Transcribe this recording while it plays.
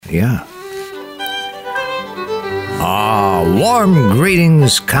yeah. Warm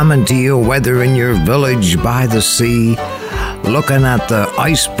greetings coming to you, whether in your village by the sea, looking at the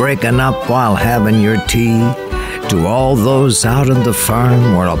ice breaking up while having your tea. To all those out in the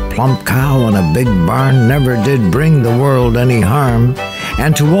farm where a plump cow and a big barn never did bring the world any harm.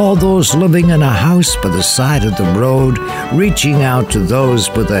 And to all those living in a house by the side of the road, reaching out to those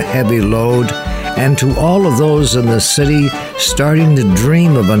with a heavy load. And to all of those in the city starting to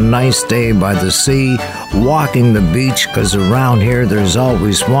dream of a nice day by the sea, walking the beach, 'cause around here there's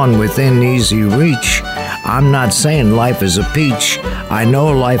always one within easy reach. I'm not saying life is a peach. I know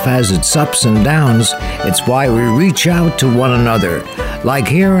life has its ups and downs. It's why we reach out to one another, like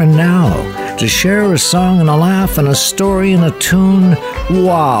here and now, to share a song and a laugh and a story and a tune.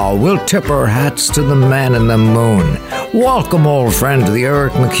 Wow, we'll tip our hats to the man in the moon. Welcome, old friend, to the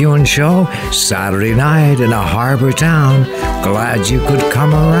Eric McEwen Show, Saturday night in a harbor town. Glad you could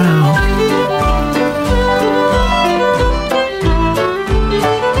come around.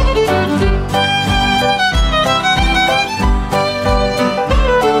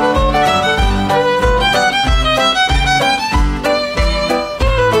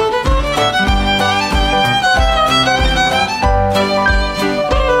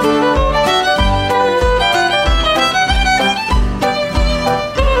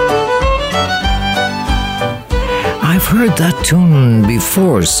 Heard that tune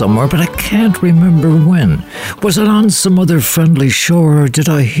before somewhere, but I can't remember when. Was it on some other friendly shore, or did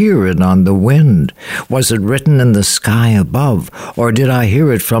I hear it on the wind? Was it written in the sky above, or did I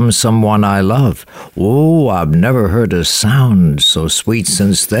hear it from someone I love? Oh, I've never heard a sound so sweet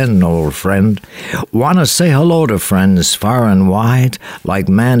since then, old friend. Wanna say hello to friends far and wide, like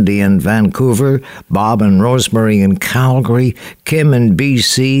Mandy in Vancouver, Bob and Rosemary in Calgary, Kim in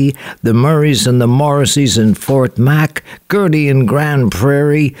BC, the Murrays and the Morrisseys in Fort Mac, Gertie in Grand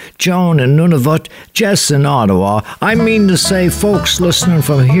Prairie, Joan in Nunavut, Jess in Ottawa. I mean to say, folks listening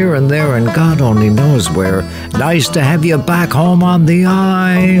from here and there and God only knows where. Nice to have you back home on the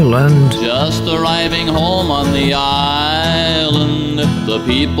island. Just arriving home on the island, the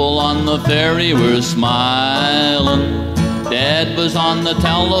people on the ferry were smiling. Dad was on the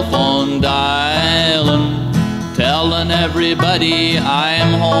telephone dialing, telling everybody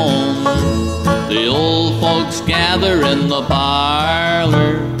I'm home. The old folks gather in the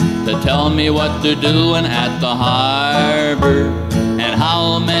parlor to tell me what they're doing at the harbor, and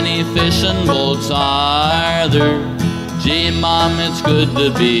how many fishing boats are there. Gee, Mom, it's good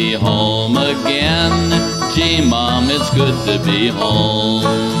to be home again. Gee, Mom, it's good to be home.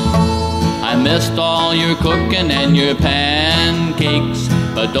 I missed all your cooking and your pancakes,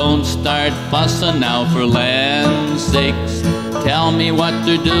 but don't start fussing now for land's sakes. Tell me what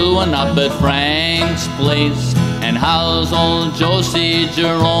they're doing up at Frank's place, and how's old Josie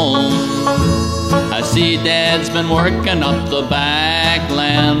Jerome? I see Dad's been working up the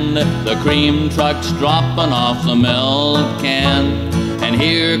backland, the cream truck's dropping off the milk can, and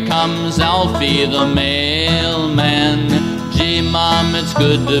here comes Alfie the mailman. Gee, Mom, it's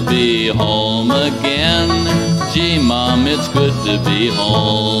good to be home again. Gee, Mom, it's good to be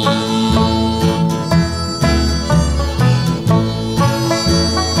home.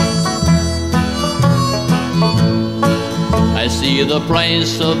 I see the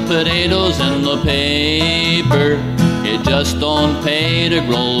price of potatoes in the paper. It just don't pay to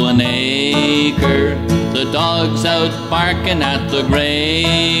grow an acre. The dog's out barking at the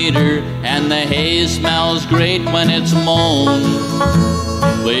grader, and the hay smells great when it's mown.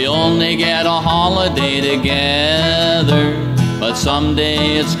 We only get a holiday together, but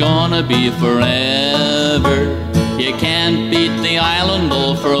someday it's gonna be forever. You can't beat the island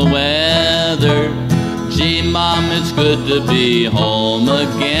though for weather. Gee, Mom, it's good to be home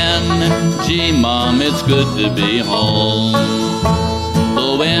again. Gee, Mom, it's good to be home.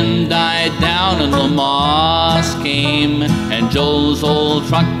 The wind died down and the moss came, and Joe's old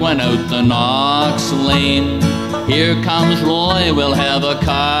truck went out the Knox Lane. Here comes Roy, we'll have a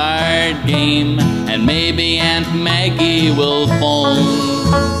card game, and maybe Aunt Maggie will phone.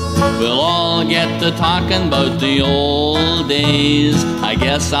 We'll all get to talking about the old days. I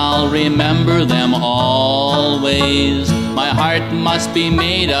guess I'll remember them always. My heart must be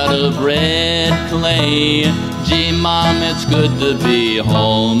made out of red clay. Gee, Mom, it's good to be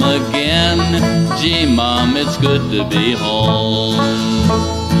home again. Gee, Mom, it's good to be home.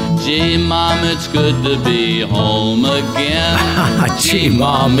 Gee, Mom, it's good to be home again. Gee,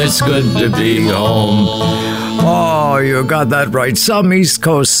 Mom, it's good to be home. Oh, you got that right. Some East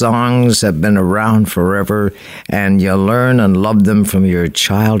Coast songs have been around forever, and you learn and love them from your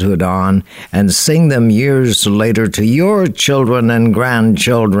childhood on, and sing them years later to your children and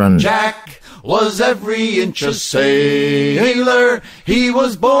grandchildren. Jack was every inch a sailor. He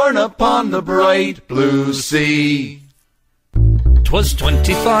was born upon the bright blue sea. 'Twas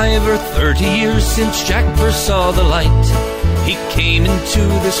 25 or 30 years since Jack first saw the light. He came into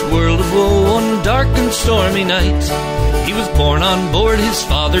this world of woe one dark and stormy night. He was born on board his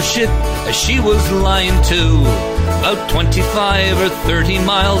father's ship as she was lying to, about 25 or 30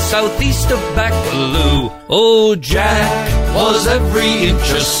 miles southeast of Baccaloo. Oh, Jack was every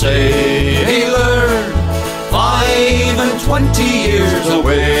inch a sailor, 25 years a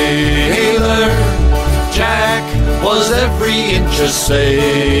whaler. Jack was every inch a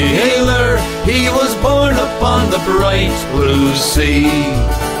sailor. He was born upon the bright blue sea.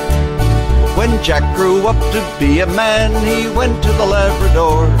 When Jack grew up to be a man, he went to the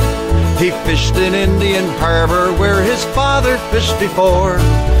Labrador. He fished in Indian Harbour where his father fished before.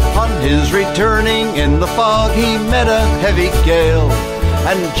 On his returning in the fog, he met a heavy gale,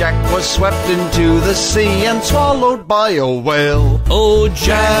 and Jack was swept into the sea and swallowed by a whale. Oh,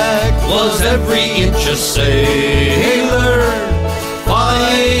 Jack was every inch a sailor,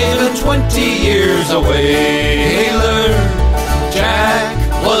 25 years a whaler. Jack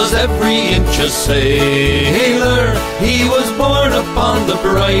was every inch a sailor. He was born upon the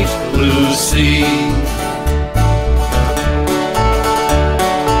bright blue sea.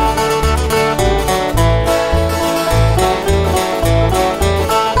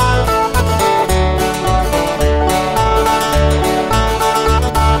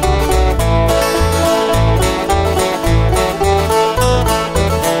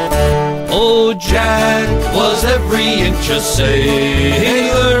 Jack was every inch a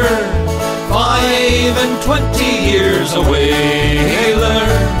sailor, 25 years a whaler.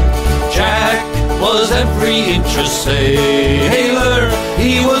 Jack was every inch a sailor.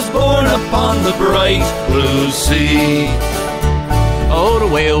 He was born upon the bright blue sea. Oh, the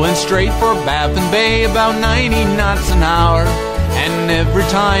whale went straight for Baffin Bay, about 90 knots an hour. And every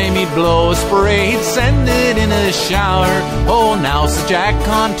time he'd blow a spray, he'd send it in a shower. Oh, now said Jack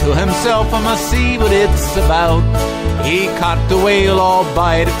unto himself, I must see what it's about. He caught the whale all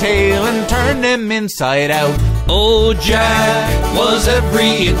by the tail and turned him inside out. Oh, Jack was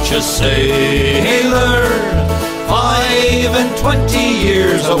every inch a sailor, 25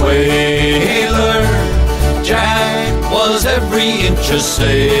 years a whaler. Jack was every inch a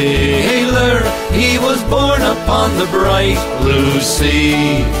sailor. He was born upon the bright blue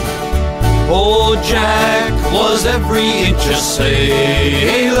sea. Oh, Jack was every inch a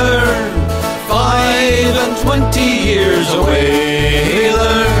sailor, 25 years a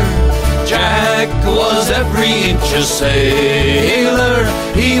whaler. Jack was every inch a sailor.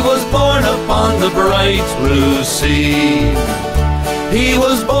 He was born upon the bright blue sea. He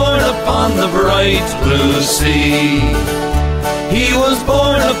was born upon the bright blue sea. He was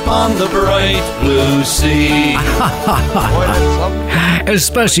born upon the bright blue sea.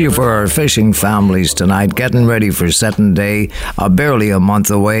 Especially for our fishing families tonight, getting ready for setting day, barely a month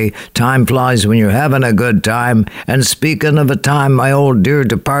away. Time flies when you're having a good time. And speaking of a time, my old dear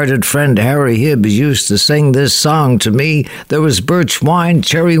departed friend Harry Hibbs used to sing this song to me. There was birch wine,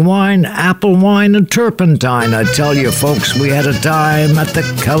 cherry wine, apple wine, and turpentine. I tell you folks, we had a time at the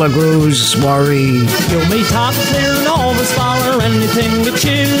Kelligrews soiree. You may talk clear and always follow anything you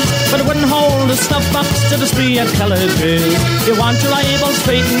choose, but it wouldn't hold a snuff box to the spree at Kelligrews. You want your eyeballs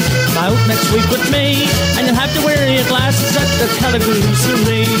straightened, come out next week with me, and you'll have to wear your glasses at the Kelligrews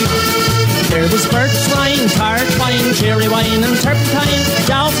soiree. There was birch wine, tart wine, cherry wine and turpentine,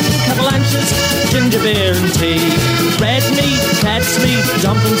 Johnson, avalanches, ginger beer and tea. Red meat, cat's meat,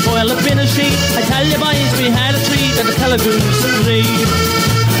 jumping foil, a bin of sheet. I tell you boys, we had a treat at the Kelligrews soiree.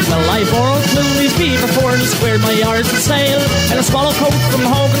 Well, I borrowed Clooney's beaver for and squared my yards of sail, and a swallow coat from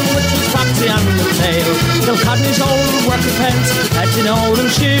Hogan, which was foxy on the tail. Bill Cotton's old working pants, patching old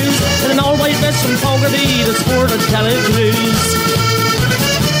and shoes, and an old white vest from Fogarty that sported Kelligrews.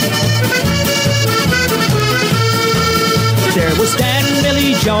 There was Dan,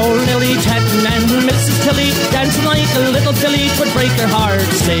 Millie, Joel, Lily, Tatton, and Mrs. Tilly dancing like a little filly, 'twould break her heart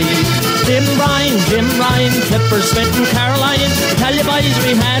to see. Jim Ryan, Clipper, Smith, and Caroline. Tell you boys,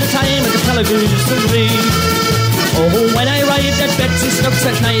 we had a time at the Kelligrews soiree. Oh, when I arrived at Betsy Snooks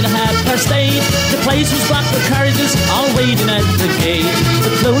at night at 8:30, the place was blocked with carriages all waiting at the gate.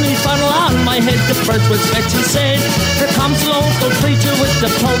 The Clooney funnel on my head, the first was Betsy said, here comes the local preacher with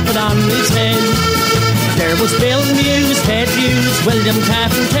the pulpit on his head. There was Bill Muse, Ted Hughes, William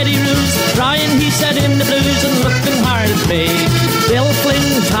Taft and Teddy Roos. Ryan, he sat in the blues and looking hard at me. Bill Flynn,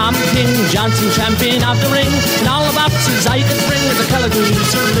 Tom King, Johnson, champion of the ring, and all the boxes I could bring with the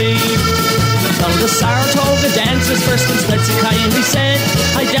Calagoose or leave. Till the Saratoga dancers first and Betsy kindly said,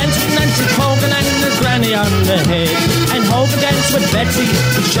 I danced with Nancy Hogan and her granny on the head. And Hogan danced with Betsy,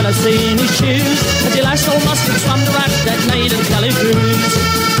 you should have seen his shoes, as he lashed old mustards from the rack that night in Calagoose.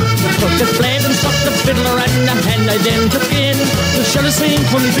 Took the blade and stuck the fiddler and the hand I then took in. You should have seen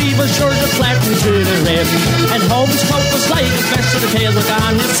Tony Beaver's shoulders flattened to the rim. And Holmes' coat was like a fish of the tails were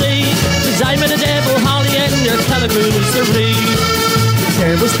gone to sea. Cause I'm a devil, Holly, and your Calagoose-ery.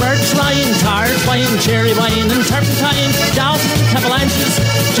 There was birch wine, tart wine, cherry wine and turpentine, Dawson, avalanches,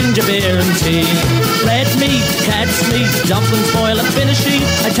 ginger beer and tea. Red meat, cat's meat, dumplings, boil and finishing.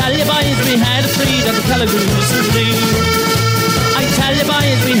 I tell you boys, we had a treat at the Calagoose-ery. I tell you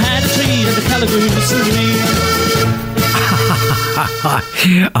boys, we had a treat at the Calagoose-ery.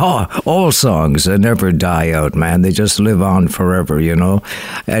 Oh, old songs that never die out, man. They just live on forever, you know.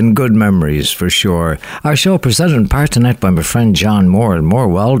 And good memories, for sure. Our show presented in part tonight by my friend John Moore at Moore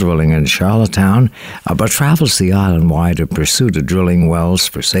Well Drilling in Charlottetown, but travels the island wide in pursuit of drilling wells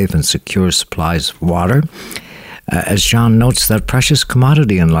for safe and secure supplies of water. As John notes, that precious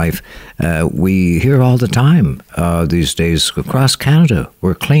commodity in life we hear all the time these days across Canada,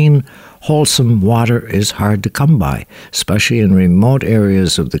 where clean, wholesome water is hard to come by, especially in remote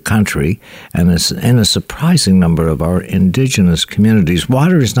areas of the country and in a surprising number of our indigenous communities.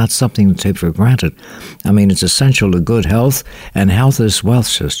 Water is not something to take for granted. I mean, it's essential to good health, and health is wealth,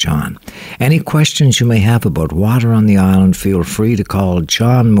 says John. Any questions you may have about water on the island, feel free to call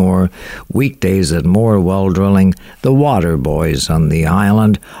John Moore weekdays at Moore Well Drilling, the water boys on the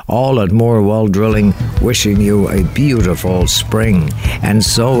island, all at Moore Well Drilling, wishing you a beautiful spring. And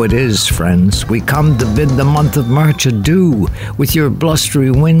so it is, friends. We come to bid the month of March adieu, with your blustery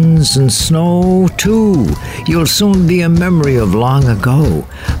winds and snow too. You'll soon be a memory of long ago.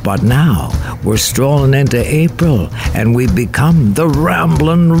 But now we're strolling into April, and we become the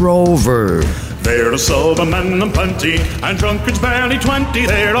Ramblin' Rover. They're a sober men and plenty, and drunkards barely 20.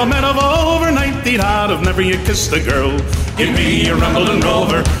 They're all men of over 90 that have never yet kissed a girl. Give me a Ramblin'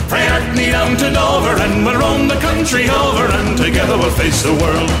 Rover, frae Hackney down to Dover, and we'll roam the country over, and together we'll face the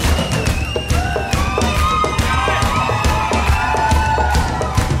world.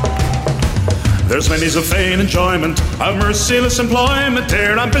 There's many's a vain enjoyment of merciless employment.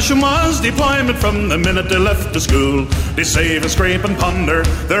 Their ambition was deployment from the minute they left the school. They save and scrape and ponder,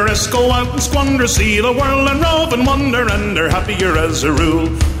 the rest go out and squander, see the world and rove and wonder, and they're happier as a rule.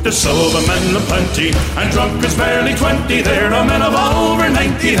 There's sober men of plenty, and drunkards barely 20. They're all men of over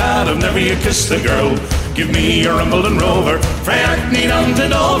 90 that have never yet kissed a girl. Give me a Ramblin' Rover, frae Hackney down to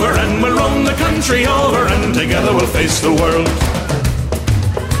Dover, and we'll roam the country over, and together we'll face the world.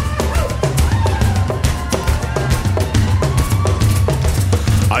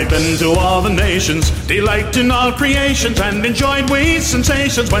 I've been to all the nations, delight in all creations, and enjoyed wee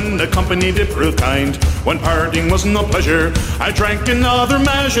sensations when the company did prove kind. When parting was no pleasure, I drank another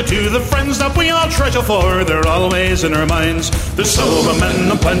measure to the friends that we all treasure, for they're always in our minds. The sober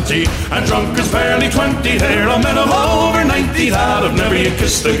men of plenty, and drunkards barely 20. They're all men of over 90 that have never yet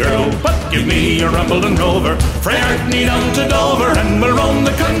kissed a girl. But give me a Ramblin' Rover, frae Hackney down to Dover, and we'll roam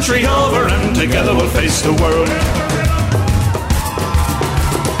the country over, and together we'll face the world.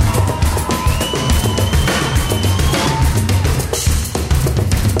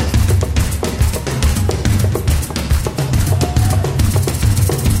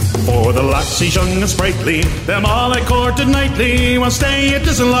 The lassies young and sprightly, them all I courted nightly. One stay it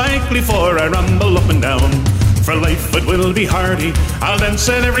isn't likely, for I ramble up and down. For life it will be hardy, I'll dance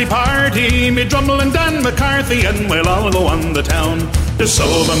at every party. Me Drummle and Dan McCarthy, and we'll all go on the town. There's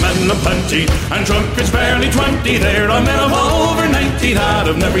sober men of plenty, and drunkards barely 20. They're all men of over 90 that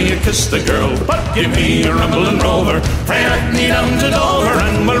have never yet kissed a girl. But give me a Ramblin' Rover, frae Hackney down to Dover,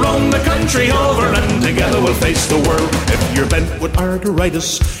 and we'll roam the country over, and together we'll face the world. If you're bent with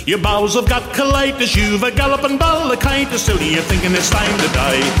arteritis, your bowels have got colitis, you've a galloping ballicitis, still you're thinking it's time to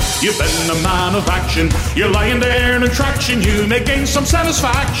die. You've been a man of action, you're lying there in attraction, you may gain some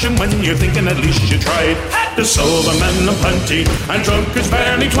satisfaction when you're thinking at least you tried. There's sober men of plenty, and drunk drunkards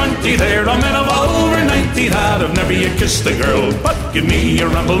barely 20. There are men of over 90 that have never yet kissed a girl. But give me a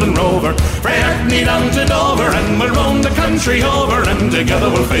rambling rover, frae Hackney down to Dover, and we'll roam the country over, and together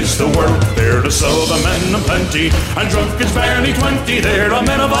we'll face the world. There to sober men and plenty, and drunkards barely 20. There are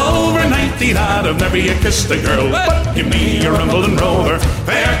men of over 90 that have never yet kissed a girl. But give me a rambling rover,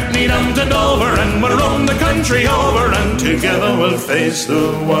 frae Hackney down to Dover, and we'll roam the country over, and together we'll face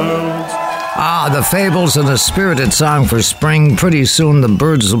the world. Ah, the fables and a spirited song for spring. Pretty soon the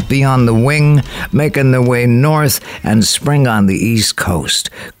birds will be on the wing, making their way north, and spring on the east coast.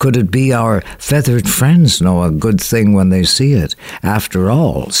 Could it be our feathered friends know a good thing when they see it? After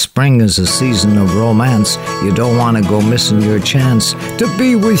all, spring is a season of romance. You don't want to go missing your chance to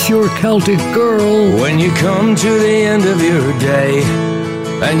be with your Celtic girl. When you come to the end of your day,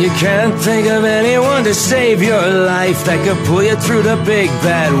 and you can't think of anyone to save your life that could pull you through the big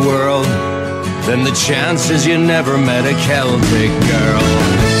bad world, then the chances you never met a Celtic girl.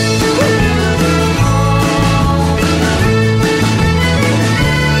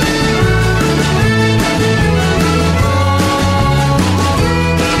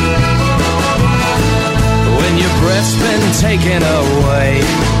 When your breath's been taken away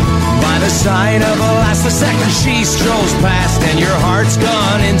by the sight of a lass, the second she strolls past, and your heart's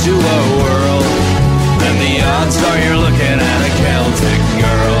gone into a whirl, then the odds are you're looking at a Celtic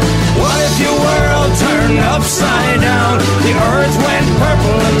girl. What if your world turned upside down? The earth went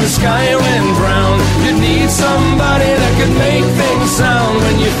purple and the sky went brown. You'd need somebody that could make things sound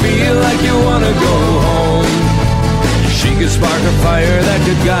when you feel like you wanna go home. She could spark a fire that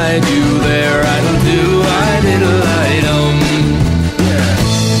could guide you there. I'll do, I did a light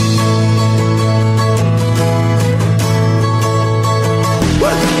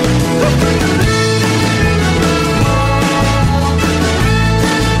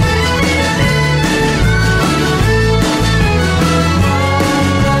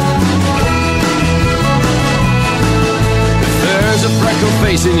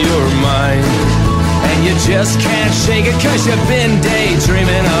face in your mind, and you just can't shake it 'cause you've been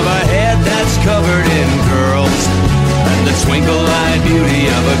daydreaming of a head that's covered in curls and the twinkle-eyed beauty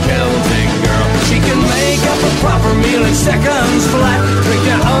of a Celtic girl. She can make up a proper meal in seconds flat, drink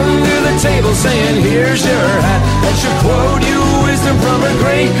you under the table saying here's your hat, and she'll quote you wisdom from her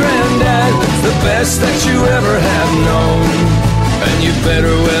great-granddad. It's the best that you ever have known, and you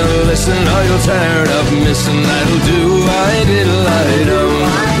better well listen or you're tired of missing. That'll do, I did a light on.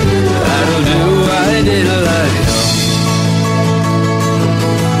 That'll do, I did a light on.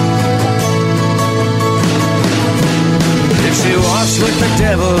 If she walks with the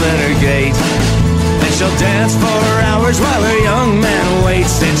devil in her gate, then she'll dance for hours while her young man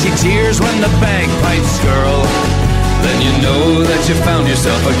waits. Then she tears when the bagpipes skirl, then you know that you found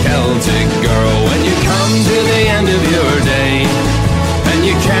yourself a Celtic girl. When you come to the end of your day, and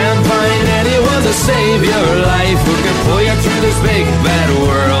you can't find anyone to save your life who can pull you through this big bad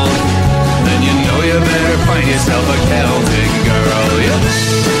world, then you know you better find yourself a Celtic girl. Yep.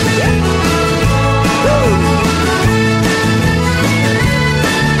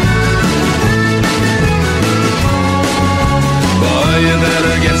 Boy, you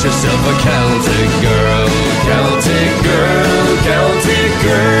better get yourself a Celtic girl. Celtic girl, Celtic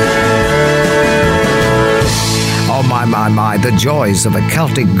girl. Oh my, the joys of a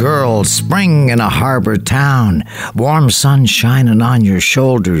Celtic girl. Spring in a harbour town. Warm sun shining on your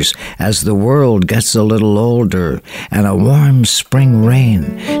shoulders as the world gets a little older. And a warm spring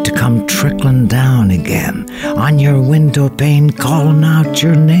rain to come trickling down again. On your window pane calling out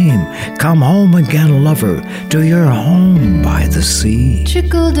your name. Come home again, lover, to your home by the sea.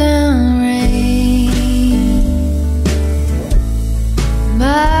 Trickle down rain,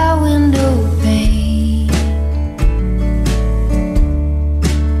 my window pane.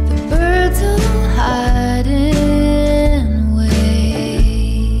 Hiding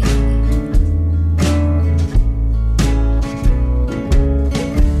away.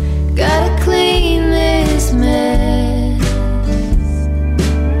 Gotta clean this mess.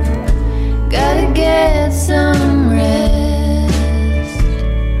 Gotta get some rest.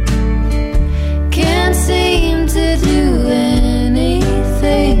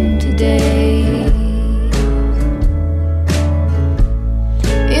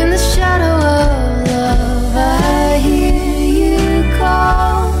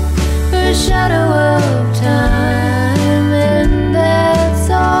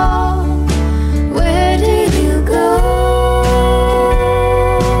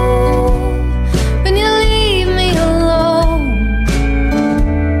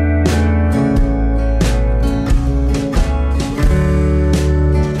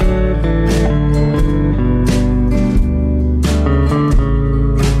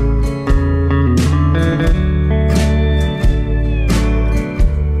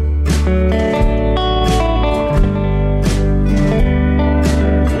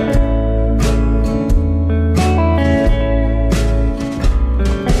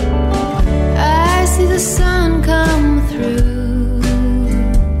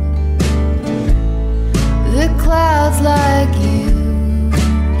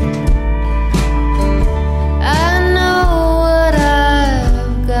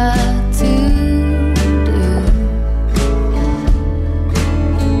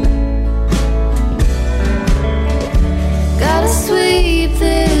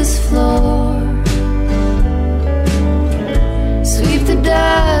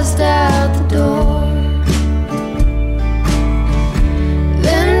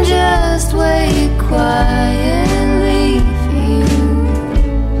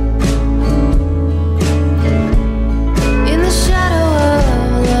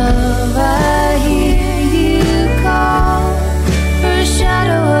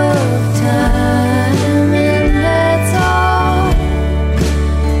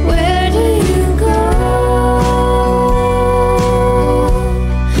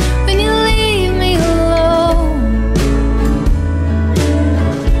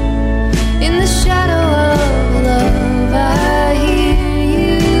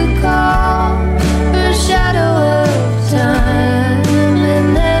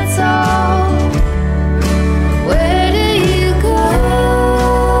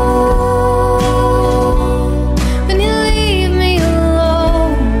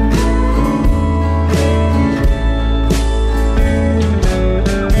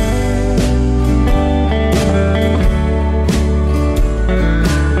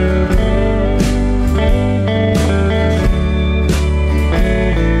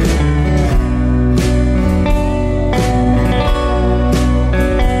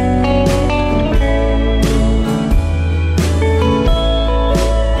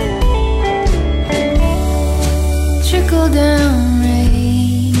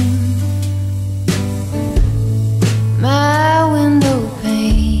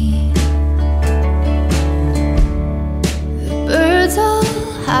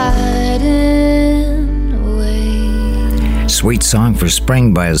 Sweet song for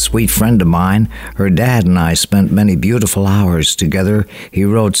spring by a sweet friend of mine. Her dad and I spent many beautiful hours together. He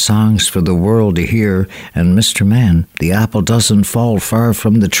wrote songs for the world to hear. And Mr. Man, the apple doesn't fall far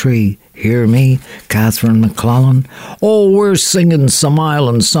from the tree. Hear me, Catherine McClellan? Oh, we're singing some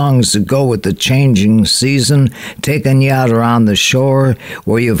island songs to go with the changing season, taking you out around the shore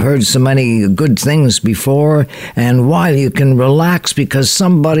where you've heard so many good things before, and while you can relax because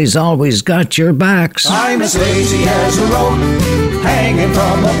somebody's always got your backs. I'm as lazy as a rope hanging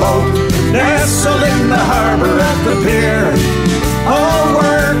from a boat, nestled in the harbor at the pier. Oh,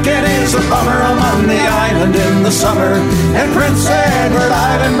 work, it is a bummer. I'm on the island in the summer, and Prince Edward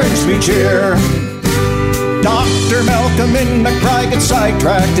Island brings me cheer. Dr. Malcolm in McBride gets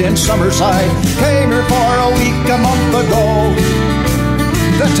sidetracked in Summerside, came here for a week a month ago.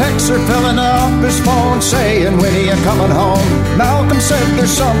 The texts are filling up his phone, saying, when are you coming home? Malcolm said,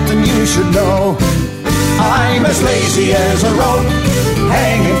 there's something you should know. I'm as lazy as a rope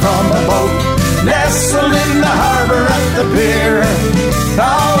hanging from a boat, nestled in the harbor at the pier.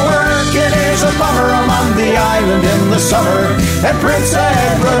 Our work, it is a bummer. I'm on the island in the summer, and Prince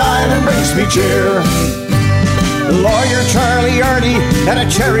Edward Island brings me cheer. Lawyer Charlie Artie at a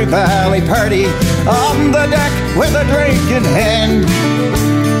Cherry Valley party, on the deck with a drink in hand.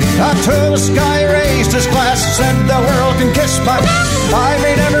 Until the sky raised his glass, said the world can kiss my I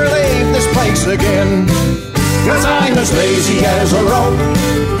may never leave this place again. 'Cause I'm as lazy as a rope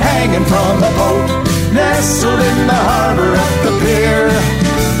hanging from a boat, nestled in the harbor at the pier.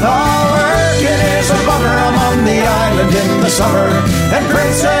 Our work, it is a bummer. I'm on the island in the summer, and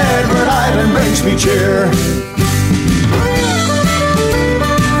Prince Edward Island brings me cheer.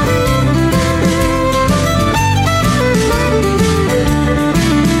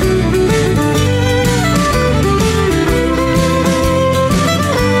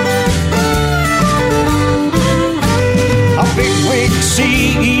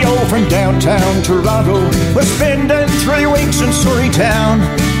 CEO from downtown Toronto was spending 3 weeks in Surrey town.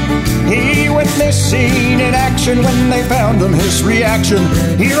 He went missing in action when they found him. His reaction,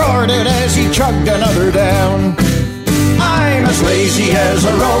 he roared it as he chugged another down. I'm as lazy as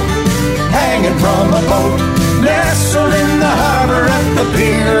a rope hanging from a boat, nestled in the harbor at the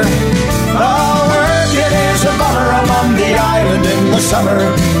pier. Oh, work, it is a bummer. I'm on the island in the summer,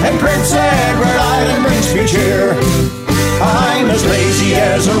 and Prince Edward Island brings me cheer. I'm as lazy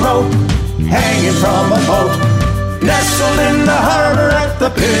as a rope hanging from a boat, nestled in the harbor at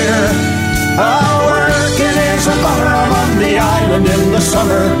the pier. Our work, it is a bummer. I'm on the island in the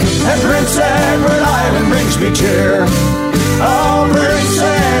summer, and Prince Edward Island brings me cheer. Oh, Prince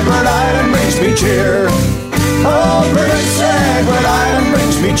Edward Island brings me cheer. Oh, Prince Edward Island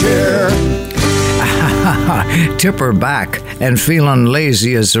brings me cheer. Tipper back and feeling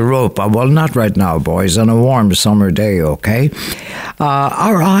lazy as a rope. Well, not right now, boys, on a warm summer day, okay?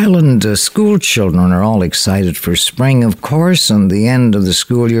 Our island school children are all excited for spring, of course, and the end of the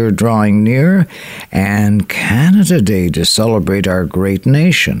school year drawing near, and Canada Day to celebrate our great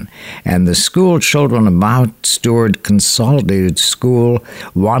nation. And the school children of Mount Stewart Consolidated School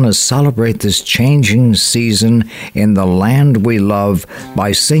want to celebrate this changing season in the land we love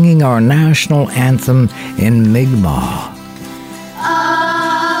by singing our national anthem in Mi'kmaq.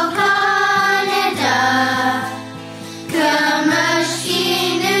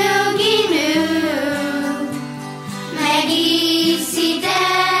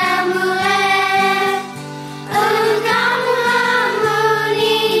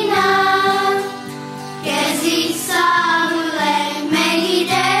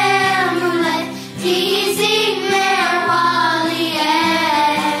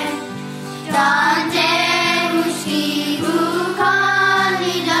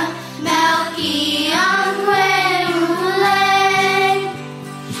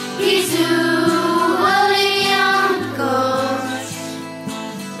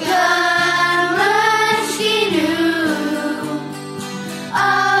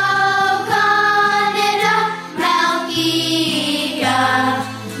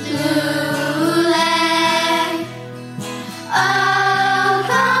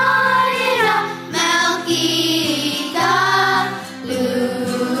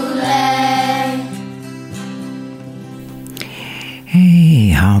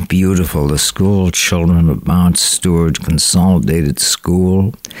 Beautiful, the school children of Mount Stewart Consolidated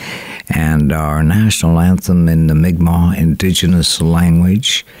School. and our national anthem in the Mi'kmaq indigenous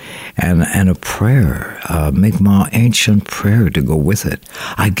language, and a prayer, a Mi'kmaq ancient prayer to go with it.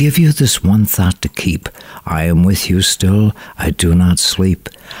 I give you this one thought to keep. I am with you still, I do not sleep.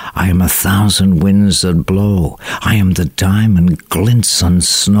 I am 1,000 winds that blow. I am the diamond glints on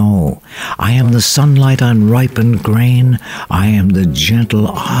snow. I am the sunlight on ripened grain. I am the gentle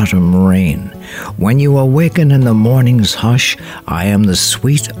autumn rain. When you awaken in the morning's hush, I am the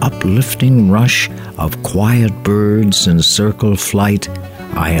sweet uplifting rush of quiet birds in circle flight.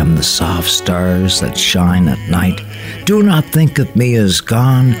 I am the soft stars that shine at night. Do not think of me as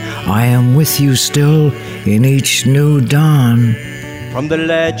gone. I am with you still in each new dawn. From the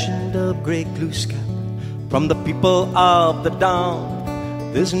legend of Great Glooskap, from the people of the dawn,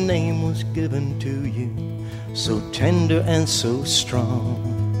 this name was given to you, so tender and so strong.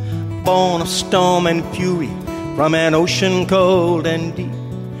 Born of storm and fury, from an ocean cold and deep,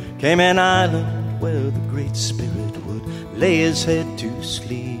 came an island where the Great Spirit would lay his head to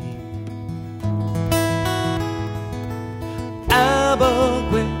sleep.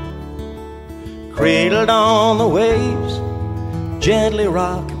 Abergwin, cradled on the waves, gently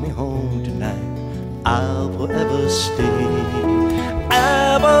rock me home tonight, I'll forever stay.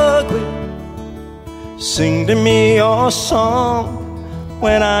 Abergwin, sing to me your song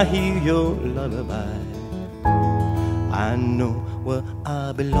when I hear your lullaby. I know where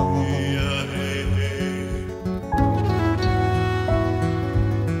I belong.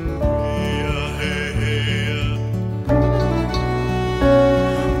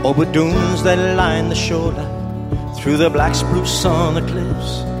 Over dunes that line the shoreline, through the black spruce on the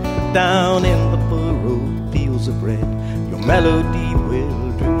cliffs, down in the furrowed fields of red, your melody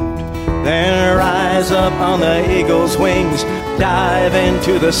will drift. Then rise up on the eagle's wings, dive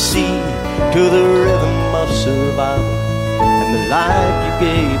into the sea, to the rhythm of survival and the life you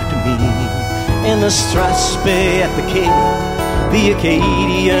gave to me. In the Strathspey at the Cape, the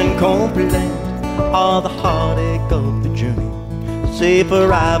Acadian complaint, all the heartache of the journey, safe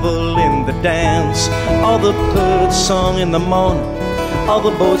arrival in the dance, all the birds song in the morning, all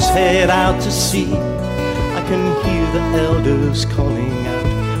the boats head out to sea. I can hear the elders calling out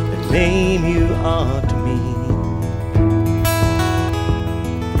the name you are to me.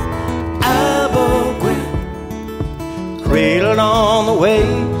 Abergwin, cradled on the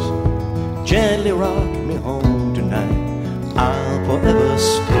waves, gently rock me home tonight, I'll forever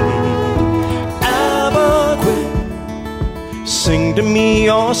stay. Abergwin, sing to me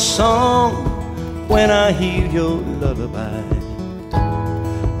your song when I hear your lullaby.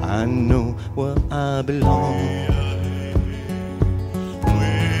 I know where I belong.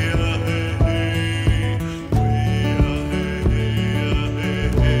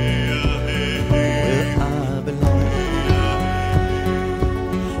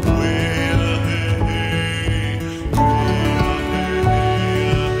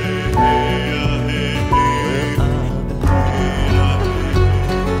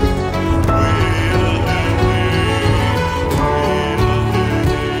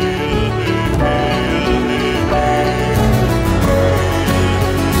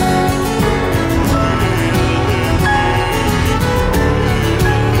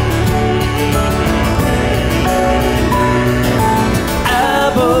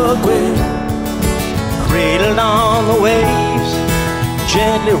 Cradled on the waves,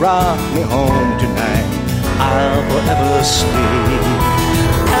 gently rock me home tonight, I'll forever stay.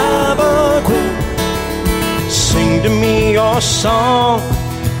 Abergwin, sing to me your song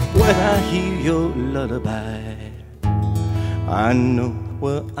when I hear your lullaby. I know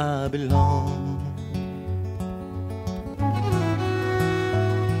where I belong.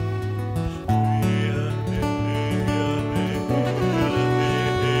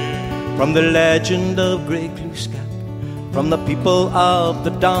 From the legend of Great Glooskap, from the people of the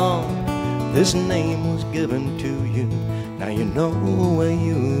dawn, this name was given to you. Now you know where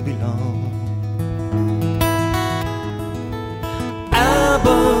you belong.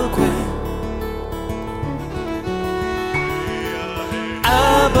 Abergwin,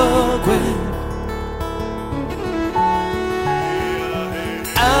 Abergwin,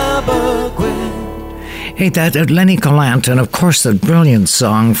 Abergwin. Hey, that Lenny Gallant, and of course that brilliant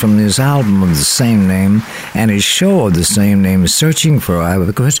song from his album of the same name and his show of the same name, Searching for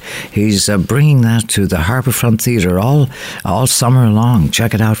Abergwin. He's bringing that to the Harbourfront Theatre all summer long.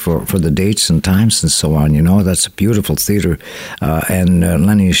 Check it out for the dates and times and so on. You know, that's a beautiful theatre, and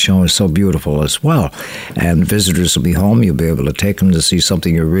Lenny's show is so beautiful as well. And visitors will be home. You'll be able to take them to see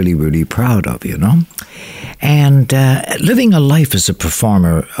something you're really, really proud of, you know. And living a life as a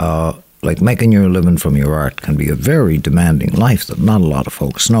performer like making your living from your art can be a very demanding life that not a lot of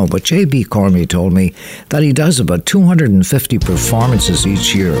folks know. But J.B. Cormier told me that he does about 250 performances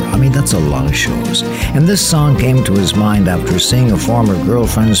each year. I mean, that's a lot of shows. And this song came to his mind after seeing a former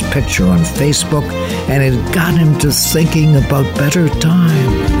girlfriend's picture on Facebook, and it got him to thinking about better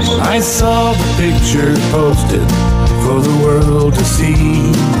times. I saw the picture posted for the world to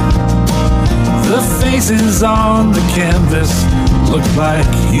see. The faces on the canvas look like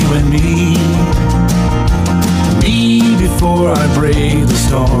you and me. Me before I brave the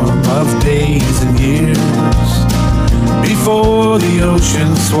storm of days and years. Before the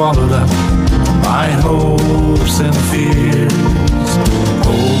ocean swallowed up my hopes and fears.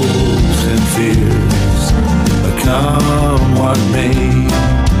 Hopes and fears. But come what may,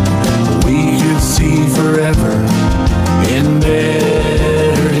 we could see forever in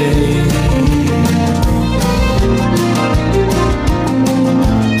better days.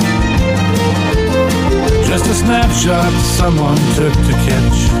 Just a snapshot someone took to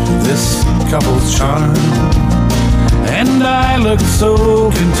catch this couple's charm, and I looked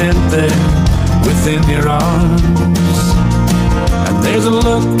so content there within your arms. And there's a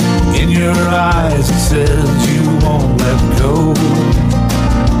look in your eyes that says you won't let go.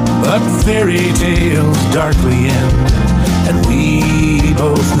 But fairy tales darkly end, and we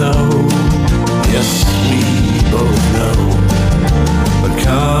both know, yes, we both know. But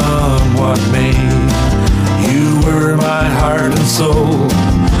come what may, you were my heart and soul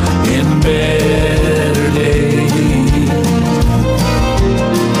in better days.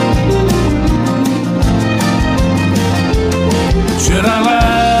 Should I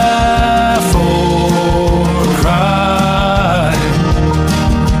laugh or cry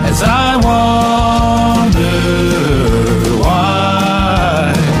as I wonder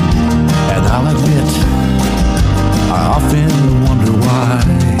why? And I'll admit, I often wonder why.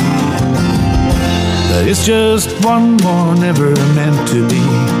 That it's just one more never meant to be,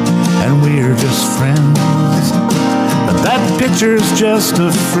 and we're just friends. But that picture's just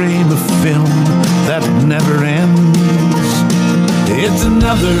a frame of film that never ends. It's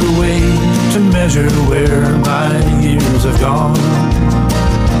another way to measure where my years have gone.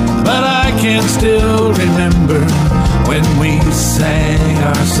 But I can still remember when we sang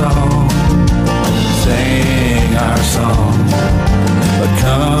our song. Sang our song. But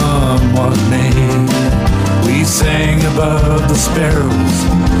come what may, we sang above the sparrows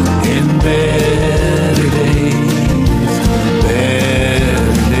in better days. Better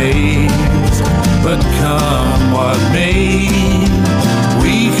days. But come what may,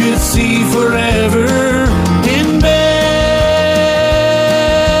 we could see forever in better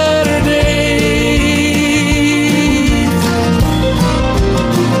days.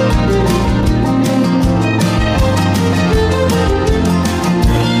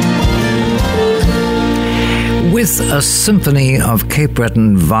 With a symphony of Cape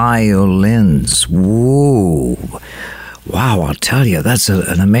Breton violins. Whoa. Wow, I'll tell you, that's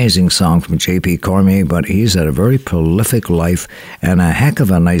an amazing song from J.P. Cormier, but he's had a very prolific life and a heck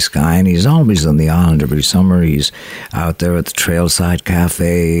of a nice guy, and he's always on the island every summer. He's out there at the Trailside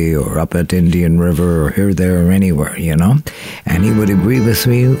Cafe or up at Indian River or here, there, or anywhere, you know? And he would agree with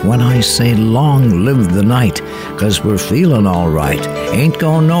me when I say long live the night, 'cause we're feeling all right. Ain't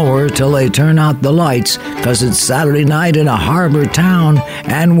going nowhere till they turn out the lights, 'cause it's Saturday night in a harbour town,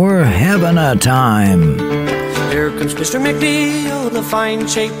 and we're having a time. Here comes Mr. McNeil, the fine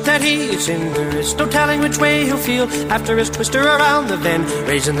shape that he is in. There is no telling which way he'll feel after his twister around the bend.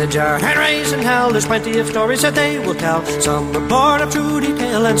 Raising the jar and raising hell, there's plenty of stories that they will tell. Some are born of true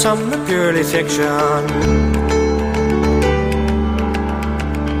detail and some are purely fiction.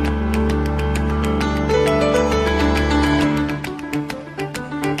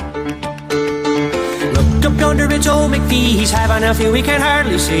 Under it's old McPhee, he's having a few we can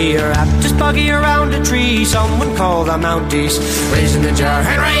hardly see. Or apt just buggy around a tree, someone call the Mounties. Raising the jar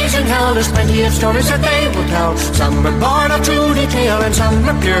and raising hell, there's plenty of stories that they will tell. Some are born of true detail and some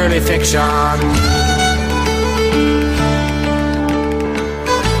are purely fiction.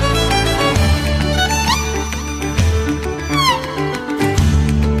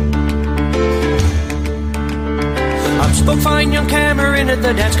 Spoke fine young Cameron at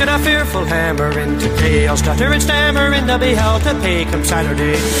the dance, got a fearful hammer in. Today I'll stutter and stammer and they'll be held to pay come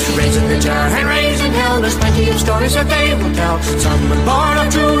Saturday. Raising the jar and raising hell, there's plenty of stories that they will tell. Some are born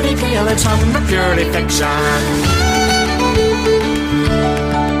of true detail and some are purely fiction.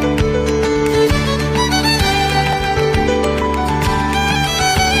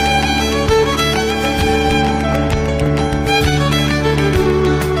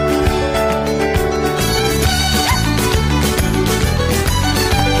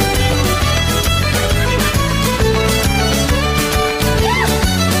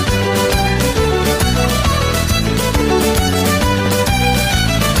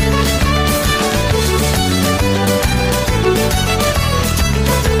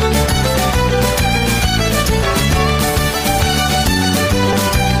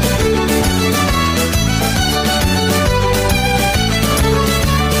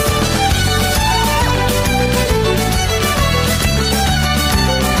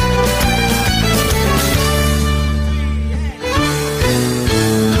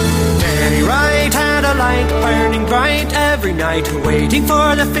 every night, waiting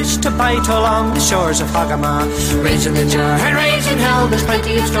for the fish to bite along the shores of Hogama. Raising the jar and raising hell, there's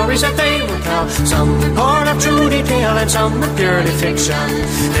plenty of stories that they will tell. Some born of true detail and some of purely fiction.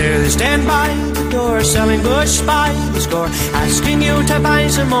 There they stand by the door, selling bush by the score, asking you to buy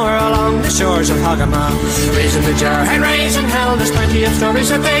some more along the shores of Hogama. Raising the jar and raising hell, there's plenty of stories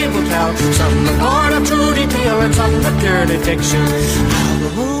that they will tell. Some are born of true detail and some of purely fiction. I'll go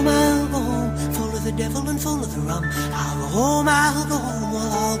home, full of the devil and full of the rum. I'll go home,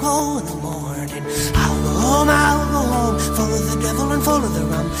 well, I'll go in the morning. I'll go home, full of the devil and full of the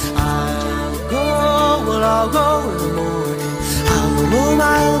rum. I'll go, well, I'll go in the morning. I'll go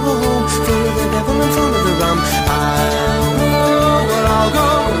home, full of the devil and full of the rum. I'll go, well, I'll go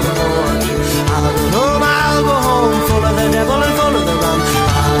in the morning. I'll go home, full of the devil and full of the rum.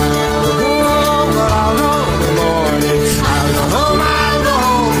 I'll go, well, I'll go in the morning. I'll go home,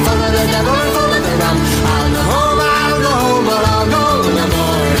 full of the devil and full of the rum. I'll go home, well, I'll go in the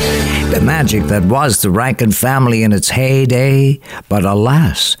morning. The magic that was the Rankin family in its heyday, but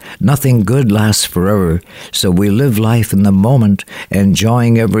alas, nothing good lasts forever, so we live life in the moment,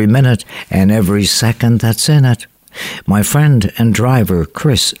 enjoying every minute and every second that's in it. My friend and driver,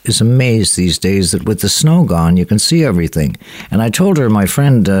 Chris, is amazed these days that with the snow gone, you can see everything. And I told her my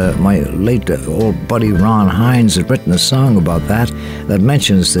friend, my late old buddy Ron Hines had written a song about that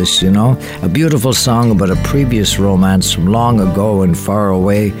mentions this, you know. A beautiful song about a previous romance from long ago and far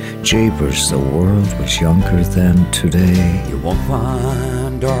away. Jeepers, the world was younger than today. You won't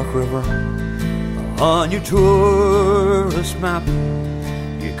find Dark River on your tourist map.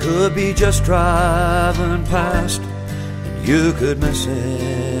 You could be just driving past, and you could miss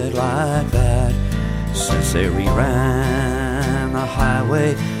it like that. Since they reran the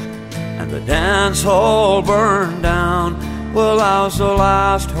highway and the dance hall burned down, well, that was the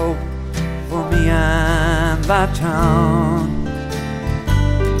last hope for me and that town.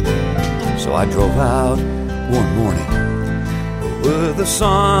 So I drove out one morning with the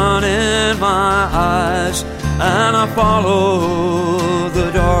sun in my eyes, and I followed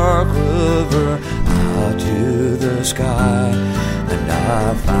the dark river out to the sky, and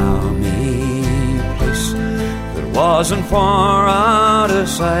I found me a place that wasn't far out of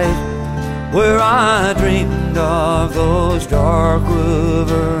sight, where I dreamed of those dark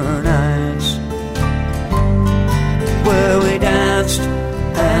river nights, where we danced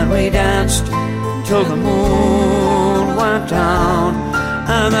and we danced till the moon went down,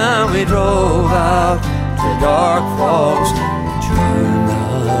 and then we drove out to Dark Falls and turned the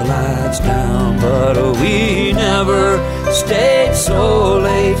lights down. But we never stayed so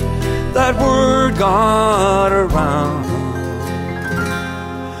late that word got around.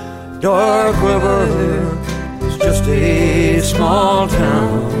 Dark River is just a small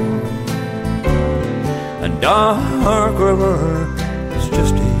town, and Dark River is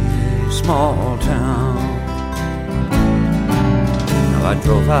just a small town. Now I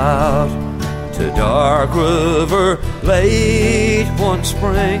drove out to Dark River late one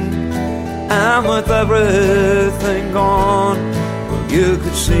spring, and with everything gone, well, you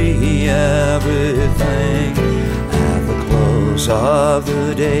could see everything at the close of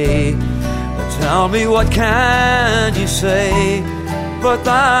the day. Tell me, what can you say but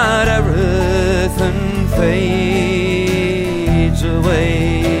that everything fades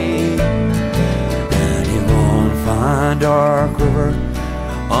away? And you won't find Dark River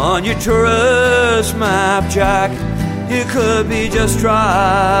on your tourist map, Jack. You could be just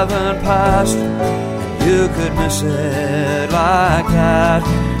driving past, you could miss it like that.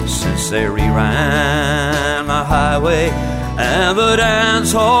 Since they reran the highway and the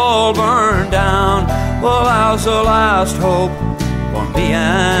dance hall burned down, well, that was the last hope for me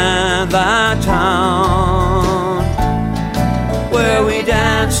and that town, where we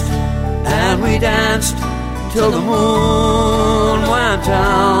danced and we danced till the moon went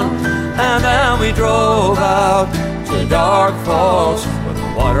down, and then we drove out to Dark Falls where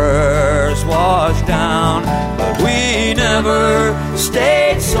the waters washed down. But we never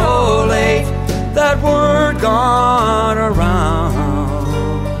stayed so late that word got around.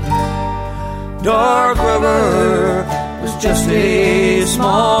 Dark River was just a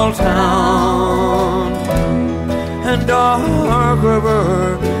small town, and Dark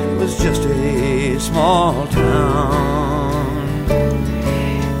River was just a small town.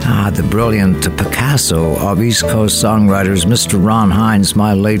 The brilliant Picasso of East Coast songwriters, Mr. Ron Hines,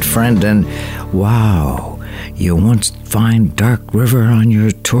 my late friend, and wow, you won't find Dark River on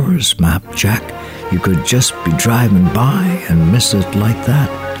your tourist map, Jack. You could just be driving by and miss it like that.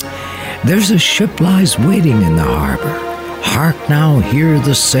 There's a ship lies waiting in the harbor. Hark now, hear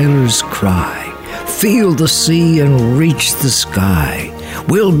the sailors cry. feel the sea and reach the sky.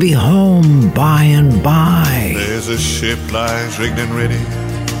 We'll be home by and by. There's a ship lies rigged and ready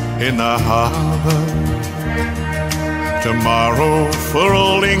in the harbor. Tomorrow for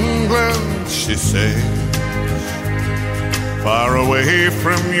old England she sails, far away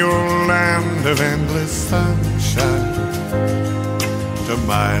from your land of endless sunshine, to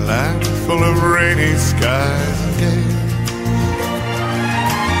my land full of rainy skies and gales.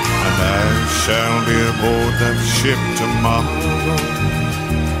 And I shall be aboard that ship tomorrow,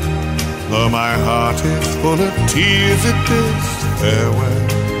 though my heart is full of tears at this farewell.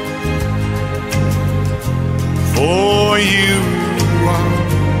 For you are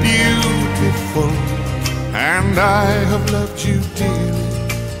beautiful, and I have loved you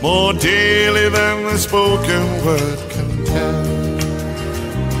dearly, more dearly than the spoken word can tell.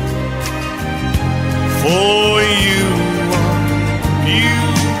 For you are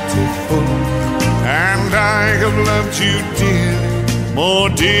beautiful, and I have loved you dearly, more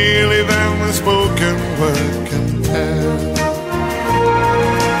dearly than the spoken word can tell.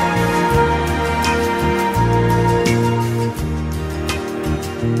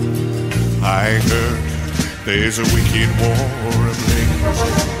 I heard there's a wicked war ablaze,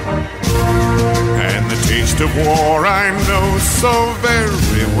 and the taste of war I know so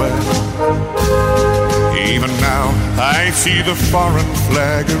very well. Even now I see the foreign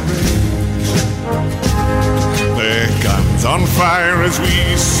flag arrays, their guns on fire as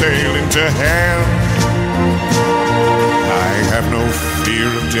we sail into hell. I have no fear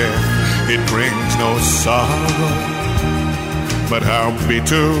of death, it brings no sorrow, but how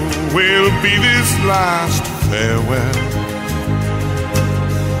bitter will be this last farewell.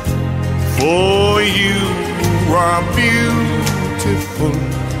 For you are beautiful,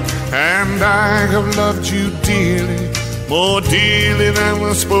 and I have loved you dearly, more dearly than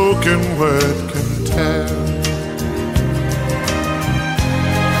the spoken word can tell.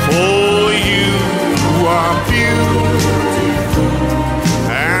 For you are beautiful,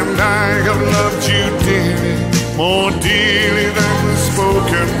 and I have loved you dearly, more dearly than the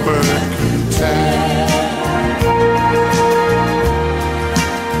spoken word can tell.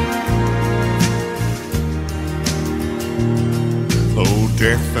 Though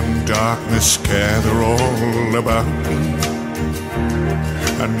death and darkness gather all about me,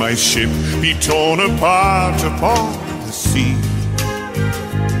 and my ship be torn apart upon the sea,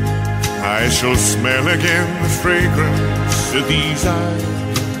 I shall smell again the fragrance of these eyes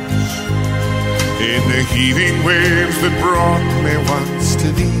in the heaving waves that brought me once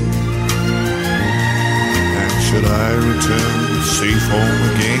to thee. And should I return safe home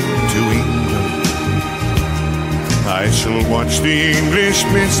again to England, I shall watch the English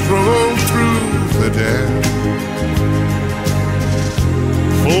mist roll through the dell.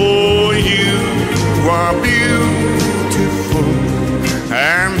 For you are beautiful,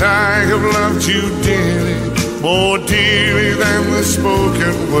 and I have loved you dearly, more dearly than the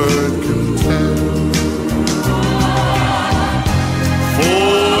spoken word can tell.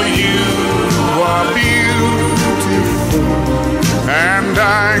 For you are beautiful, and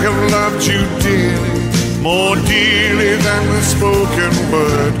I have loved you dearly, more dearly than the spoken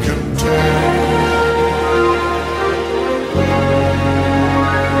word can tell.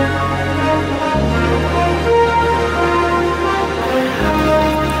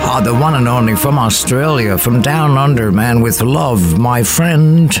 The one and only from Australia, from down under, man, with love, my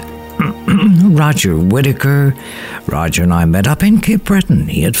friend Roger Whittaker. Roger and I met up in Cape Breton.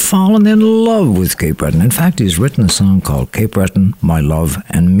 He had fallen in love with Cape Breton. In fact, he's written a song called Cape Breton, My Love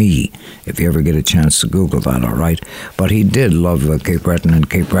and Me, if you ever get a chance to Google that, all right? But he did love Cape Breton and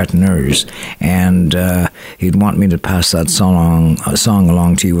Cape Bretoners, and he'd want me to pass that song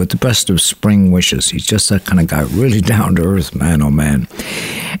along to you with the best of spring wishes. He's just that kind of guy, really down to earth, man, oh man.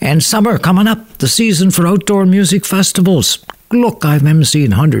 And summer coming up, the season for outdoor music festivals. Look, I've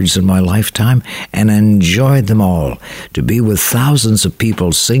emceed hundreds in my lifetime and enjoyed them all. To be with thousands of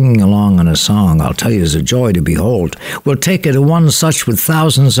people singing along on a song, I'll tell you, is a joy to behold. We'll take it to one such with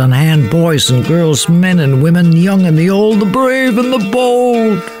thousands on hand, boys and girls, men and women, young and the old, the brave and the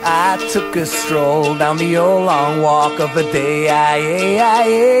bold. I took a stroll down the old long walk of the day.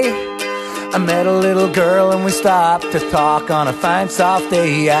 I met a little girl and we stopped to talk on a fine soft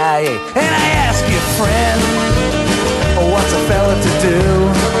day. And I asked you, friend, what's a fella to do?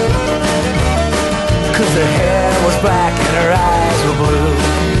 'Cause her hair was black and her eyes were blue.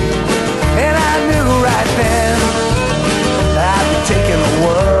 And I knew right then I'd be taking the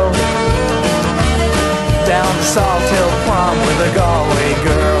world down to Salt Hill Prom with a Galway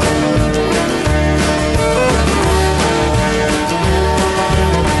girl.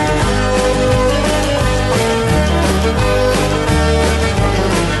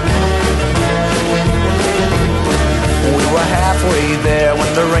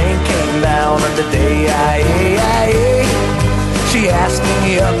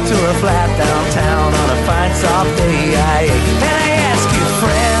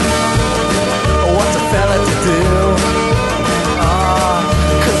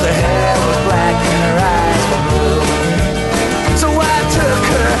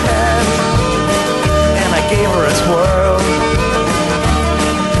 gave her a twirl,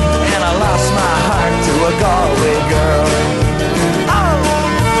 and I lost my heart to a Galway girl.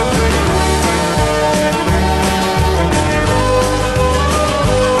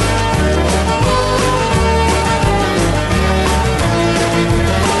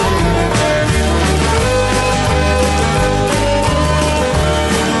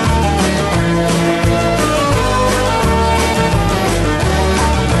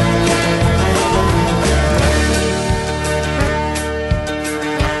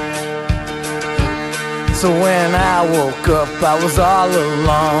 So when I woke up, I was all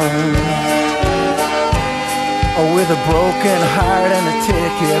alone, with a broken heart and a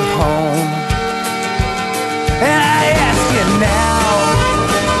ticket home. And I ask you now,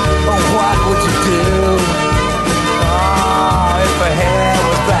 what would you do? Oh, if her hair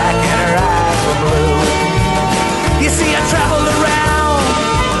was black and her eyes were blue. You see, I traveled around,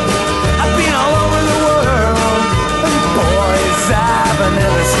 I've been all over the world, and boys, I've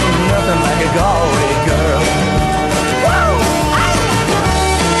never seen nothing like a Galway girl.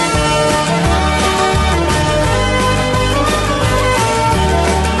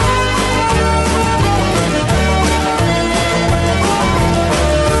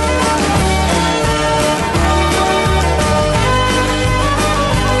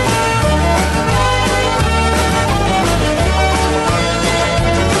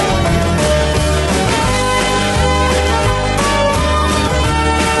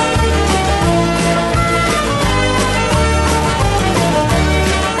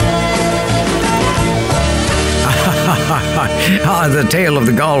 The tale of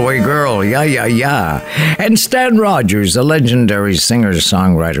the Galway girl, yeah. And Stan Rogers, a legendary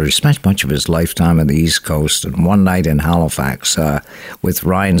singer-songwriter, spent much of his lifetime on the East Coast. And one night in Halifax with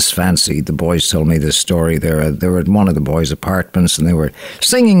Ryan's Fancy, the boys told me this story. They were at one of the boys' apartments and they were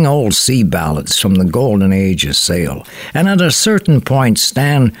singing old sea ballads from the golden age of sail. And at a certain point,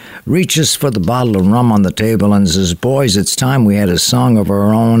 Stan reaches for the bottle of rum on the table and says, "Boys, it's time we had a song of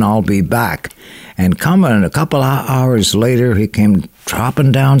our own. I'll be back." And coming a couple of hours later, he came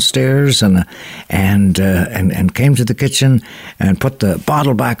dropping downstairs and came to the kitchen and put the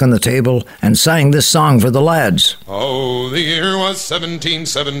bottle back on the table and sang this song for the lads. Oh, the year was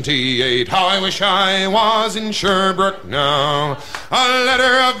 1778. How I wish I was in Sherbrooke now. A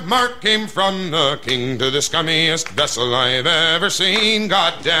letter of marque came from the king to the scummiest vessel I've ever seen.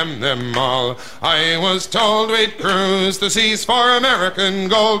 God damn them all. I was told we'd cruise the seas for American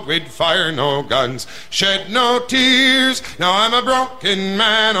gold. We'd fire no guns, shed no tears. Now I'm a broken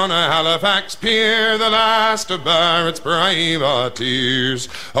man on a Halifax pier, the last of Barrett's privateers.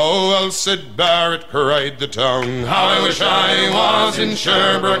 Oh, well, Sid Barrett, cried the town, how I wish I was in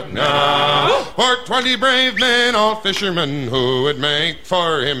Sherbrooke now. For 20 brave men, all fishermen, who would make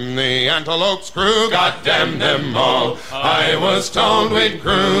for him the Antelope's crew. God damn them all. I was told we'd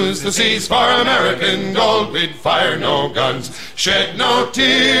cruise the seas for American gold. We'd fire no guns, shed no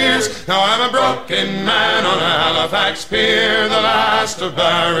tears. Now I'm a broken man on a Halifax pier, the last of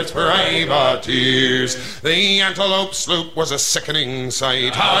Barrett's privateers. The Antelope sloop was a sickening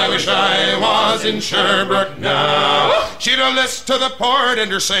sight. How I wish I was in Sherbrooke now. She'd a list to the port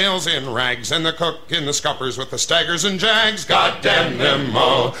and her sails in rags, and the cook in the scuppers with the staggers and jags. God damn them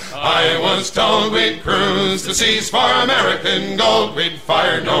all. I was told we'd cruise the seas for American gold. We'd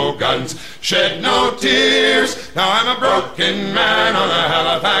fire no guns, shed no tears. Now I'm a broken man on a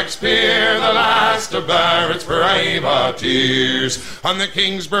Halifax pier, the last of Barrett's privateers. On the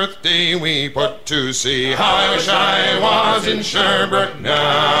King's birthday we put to sea. How I wish I was in Sherbrooke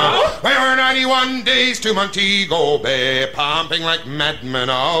now. We were 91 days to Montego Bay, pumping like madmen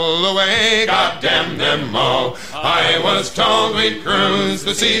all the way. God damn them all. I was told we'd cruise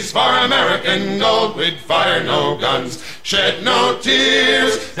the seas for American gold. We'd fire no guns, shed no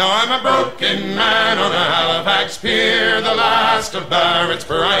tears. Now I'm a broken man on a Halifax pier, the last of Barrett's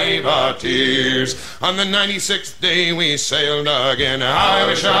privateers. On the 96th day we sailed again. How I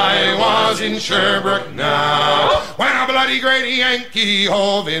wish I was in Sherbrooke now. When a bloody great Yankee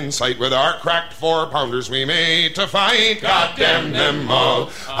hove in sight, with our cracked 4-pounders we made to fight. God damn them all.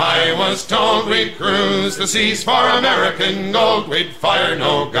 I was told we'd cruise the seas for American gold. We'd fire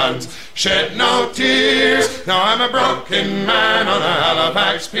no guns, shed no tears. Now I'm a broken man on a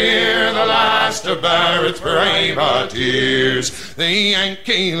Halifax pier, the last of Barrett's privateers. The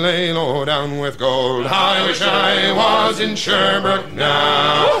Yankee lay low down with gold. How I wish I was in Sherbrooke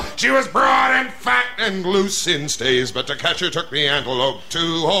now. She was broad and fat and loose in stays, but to catch her took the Antelope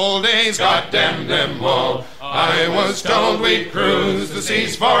 2 whole days. God damn them all. I was told we'd cruise the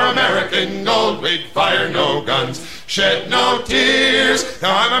seas for American gold. We'd fire no guns, shed no tears.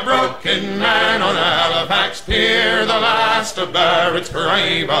 Now I'm a broken man on a Halifax pier, the last of Barrett's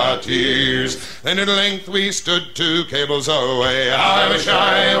privateers. Then at length we stood 2 cables away. I wish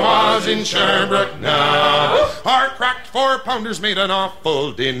I was in Sherbrooke now. Our cracked 4-pounders made an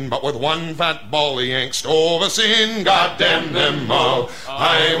awful din, but with one fat ball the Yanks stove us in. God damn them all.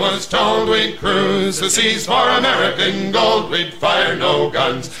 I was told we'd cruise the seas for American gold. We'd fire no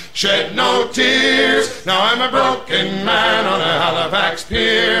guns, shed no tears. Now I'm a broken man on a Halifax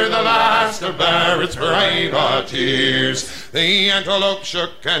pier, the last of Barrett's privateers. The Antelope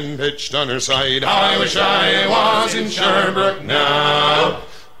shook and pitched on her side. I wish I was in Sherbrooke now.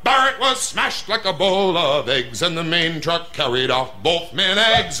 Barrett was smashed like a bowl of eggs, and the main truck carried off both men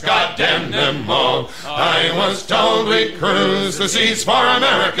eggs. God damn them all. I was told we'd cruise the seas for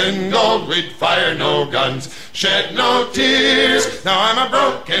American gold. We'd fire no guns, shed no tears. Now I'm a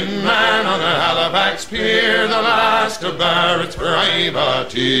broken man on a Halifax pier, the last of Barrett's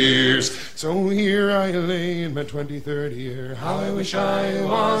privateers. So here I lay in my 23rd year. How I wish I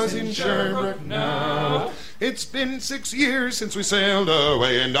was in Sherbrooke now. It's been 6 years since we sailed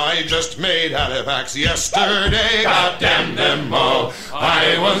away, and I just made Halifax yesterday. God damn them all.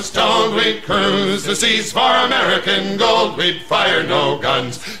 I was told we'd cruise the seas for American gold. We'd fire no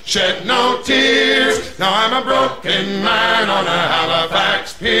guns, shed no tears. Now I'm a broken man on a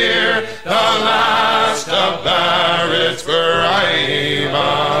Halifax pier, the last of Barrett's privateers.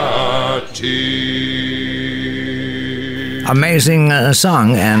 Amazing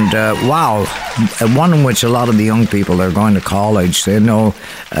song, and wow, one in which a lot of the young people that are going to college, they know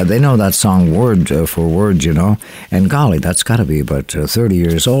that song word for word, you know, and golly, that's got to be about 30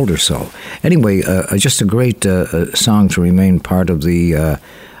 years old or so. Anyway, just a great song to remain part of the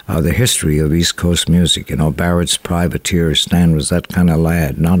history of East Coast music. You know, Barrett's privateer, Stan was that kind of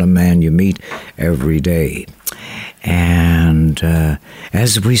lad, not a man you meet every day. And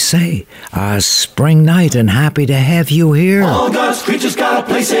as we say, a spring night, and happy to have you here. All God's creatures got a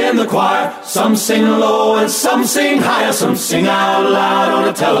place in the choir. Some sing low and some sing higher. Some sing out loud on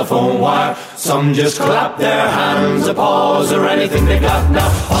a telephone wire. Some just clap their hands, applause, or anything they got now.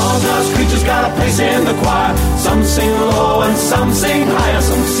 All God's creatures got a place in the choir. Some sing low and some sing higher.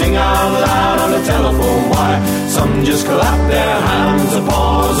 Some sing out loud on a telephone wire. Some just clap their hands,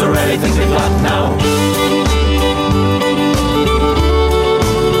 applause, or anything they got now.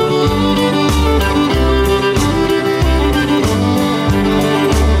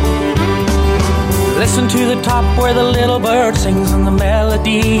 Listen to the top where the little bird sings, and the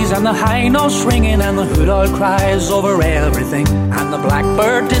melodies and the high notes ringing, and the hood owl cries over everything, and the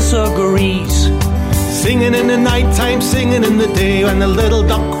blackbird disagrees. Singing in the night time, singing in the day, when the little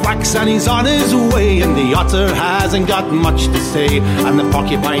duck quacks and he's on his way, and the otter hasn't got much to say, and the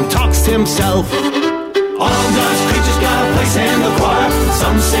porcupine talks to himself. All God's creatures got a place in the choir.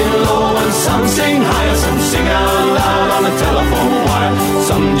 Some sing low and some sing higher. Some sing out loud on a telephone wire.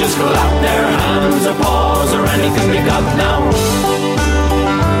 Some just clap their hands, applause, or anything they got now.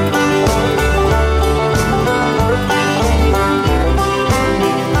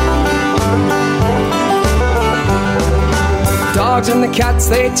 Dogs and the cats,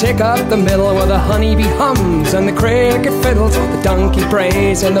 they take up the middle, where the honeybee hums and the cricket fiddles, the donkey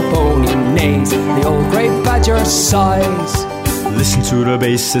brays and the pony neighs, the old grey badger sighs. Listen to the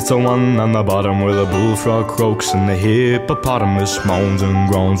bass, it's the one on the bottom, where the bullfrog croaks and the hippopotamus moans and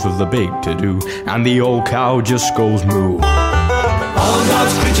groans with the big to-do, and the old cow just goes moo. All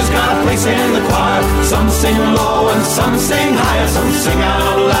God's creatures got a place in the choir. Some sing low and some sing higher. Some sing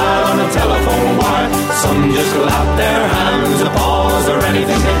out loud on a telephone wire. Some just clap their hands, applause, or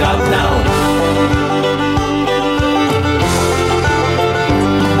anything they got now.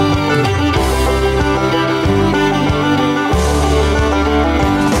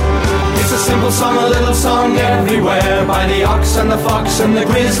 Simple song, a little song everywhere, by the ox and the fox and the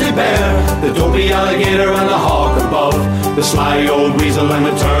grizzly bear, the dopey alligator and the hawk above, the sly old weasel and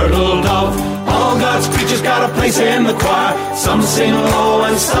the turtle dove. All God's creatures got a place in the choir. Some sing low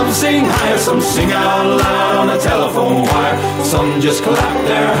and some sing higher. Some sing out loud on a telephone wire. Some just clap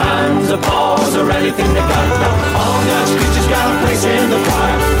their hands, applause, or anything they got now. All God's creatures got a place in the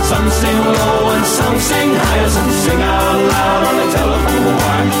choir. Some sing low and some sing higher. Some sing out loud on a telephone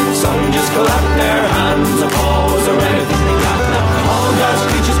wire. Some just clap their hands, applause, or anything they got now. All God's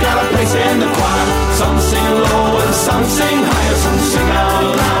creatures got a place in the choir. Some sing low and some sing higher. Some sing out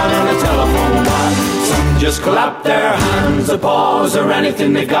loud on a telephone wire. Some just clap their hands, applause, or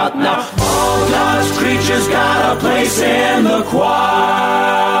anything they got now. All God's creatures got a place in the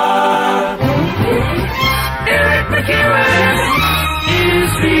choir. Eric McEwen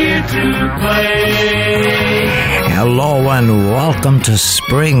is here to play. Hello and welcome to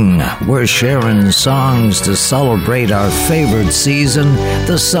spring. We're sharing songs to celebrate our favorite season.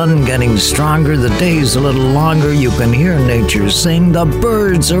 The sun getting stronger, the days a little longer. You can hear nature sing, the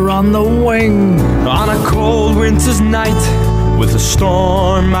birds are on the wing. On a cold winter's night, with a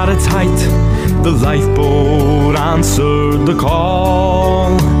storm at its height, the lifeboat answered the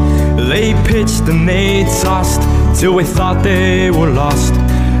call. They pitched and they tossed till we thought they were lost,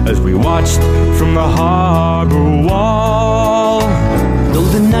 as we watched from the harbor wall. Though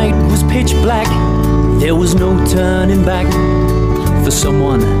the night was pitch black, there was no turning back, for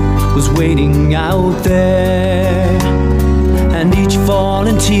someone was waiting out there. And each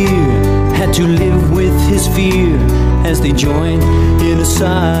volunteer had to live with his fear as they joined in a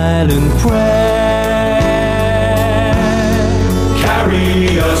silent prayer.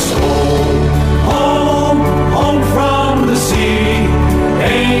 Carry us home, home, home from the sea.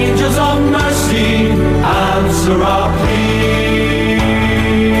 Angels of mercy, answer our plea,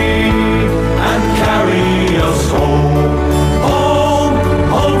 and carry us home, home,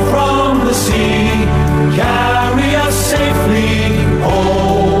 home from the sea. Carry us safely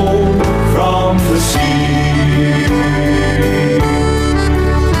home from the sea.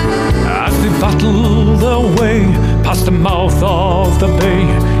 As they battled their way past the mouth of the bay,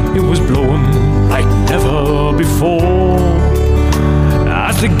 it was blowing like never before.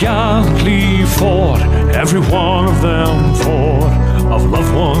 As they gallantly fought, every one of them thought of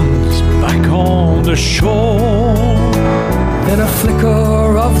loved ones back on the shore. Then a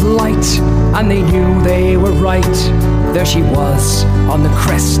flicker of light, and they knew they were right. There she was, on the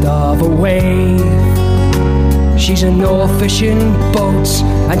crest of a wave. She's in no fishing boat,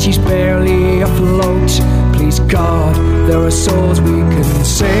 and she's barely afloat. Please God, there are souls we can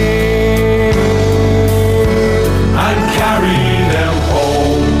save. And carry them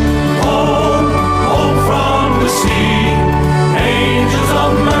home, home, home from the sea. Angels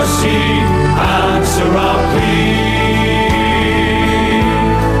of mercy, answer our plea,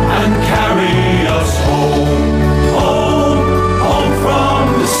 and carry us home, home, home from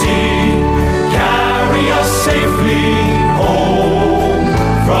the sea. Carry us safely home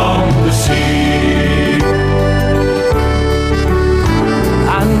from the sea.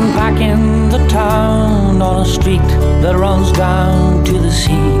 And back in the town, on a street that runs down to the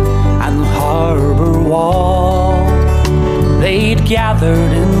sea and the harbor wall, they'd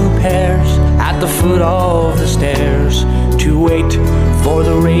gathered in pairs at the foot of the stairs to wait for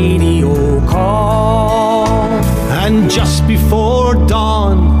the radio call. And just before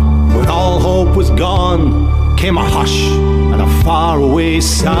dawn, when all hope was gone, came a hush and a faraway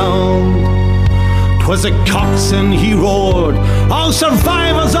sound. 'Twas a coxswain, he roared, all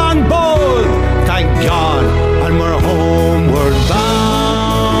survivors on board, thank God, and we're homeward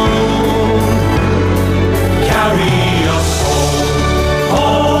bound. Carry us home,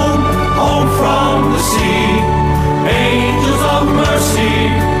 home, home from the sea. Angels of mercy,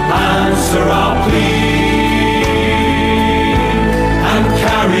 answer our plea, and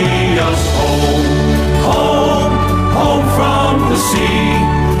carry us home, home, home from the sea.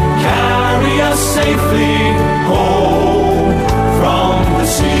 Carry us safely home from the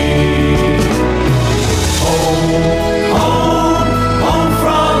sea. Home, home, home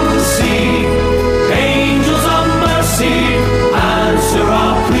from the sea. Angels of mercy, answer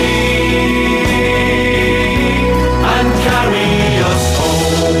our plea, and carry us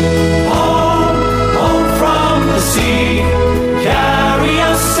home, home, home from the sea. Carry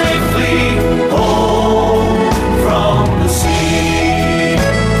us safely home from the sea.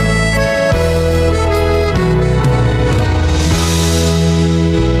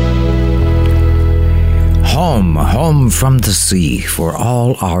 Home from the sea for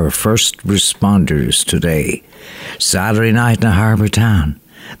all our first responders today. Saturday night in a harbour town,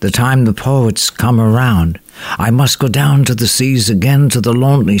 the time the poets come around. I must go down to the seas again, to the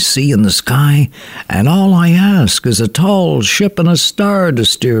lonely sea in the sky, and all I ask is a tall ship and a star to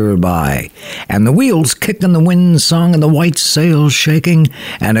steer her by, and the wheels kicking the wind song and the white sails shaking,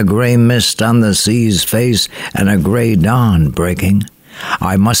 and a grey mist on the sea's face and a grey dawn breaking.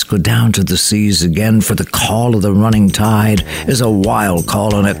 I must go down to the seas again, for the call of the running tide is a wild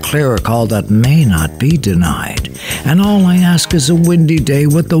call and a clear call that may not be denied. And all I ask is a windy day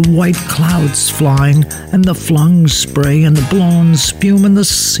with the white clouds flying and the flung spray and the blown spume and the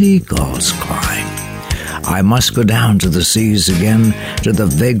seagulls crying. I must go down to the seas again, to the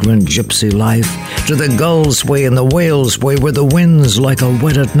vagrant gypsy life, to the gull's way and the whale's way, where the wind's like a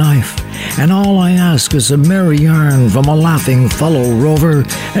whetted knife, And all I ask is a merry yarn from a laughing fellow rover,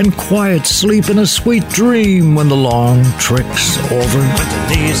 and quiet sleep and a sweet dream when the long trick's over. Went to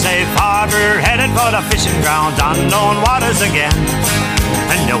the safe harbor, headed for the fishing grounds, unknown waters again.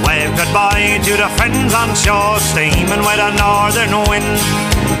 And you wave goodbye to the friends on shore, steaming with a northern wind.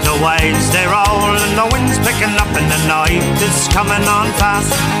 The waves they roll and the wind's picking up, and the night is coming on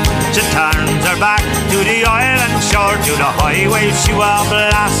fast. She turns her back to the island shore, to the highway she will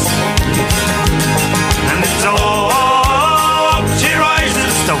blast. And it's up she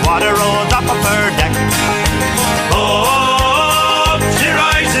rises, the water rolls up her deck. Up she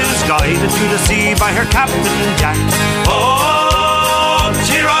rises, guided to the sea by her Captain Jack. Up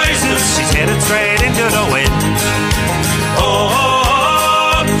she rises, she's headed straight into the wind.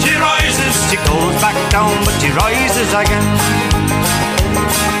 Up she rises, she goes back down but she rises again.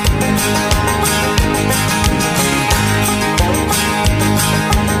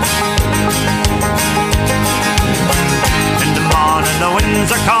 In the morning the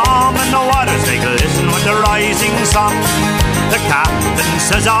winds are calm and the waters they glisten with the rising sun. The captain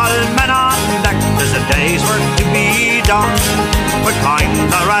says all men on deck, there's a day's work to be done. We climb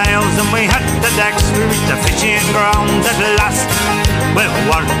the rails and we hit the decks, we reach the fishing grounds at last. We've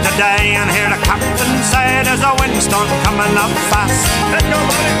worked a day and hear the captain say there's a windstorm coming up fast. And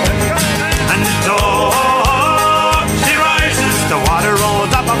up she rises, the water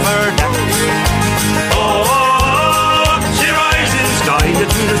rolls up her deck. Up she rises, guided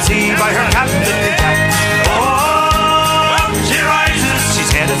to the sea by her Captain Jack. Up she rises,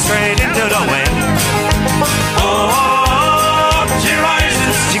 she's headed straight into the wind. Up she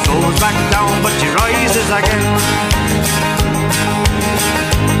rises, she goes back down but she rises again.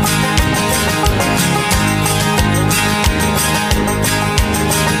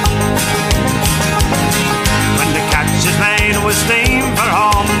 Is made with steam for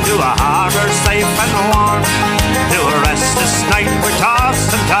home, to a harbour safe and warm. To a restless night we toss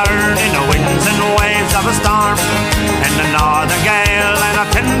and turn in the winds and waves of a storm. In the northern gale and a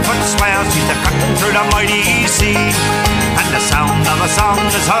 10-foot swell, she's a cutting through the mighty sea. And the sound of a song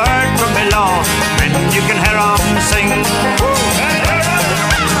is heard from below, and you can hear 'em sing.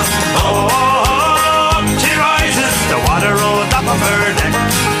 Oh, she rises, the water rolls up of her deck.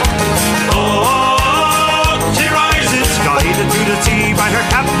 Guided through the sea by her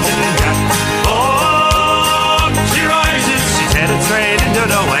Captain Jack. Oh, she rises, she's headed straight into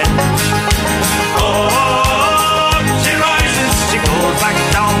the wind. Oh, she rises, she goes back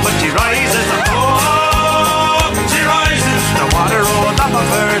down but she rises. Oh, she rises, the water rolls up of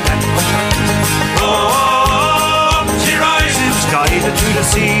her deck. Oh, she rises, guided through the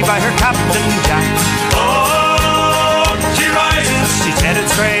sea by her Captain Jack. Oh, she rises, she's headed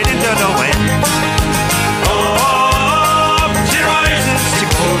straight into the wind.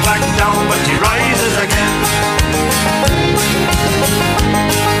 Back down, but she rises again.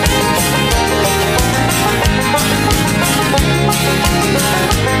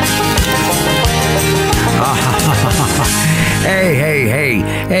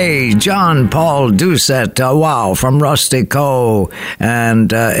 Hey, John Paul Doucette, wow, from Rusty Cove,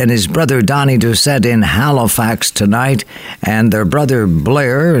 and his brother Donnie Doucette in Halifax tonight, and their brother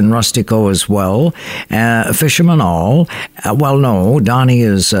Blair in Rusty Cove as well, fishermen all. Well, no, Donnie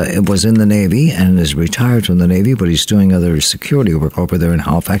was in the Navy and is retired from the Navy, but he's doing other security work over there in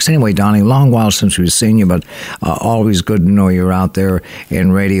Halifax. Anyway, Donnie, long while since we've seen you, but always good to know you're out there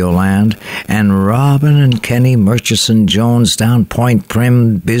in Radio Land. And Robin and Kenny Murchison Jones down Point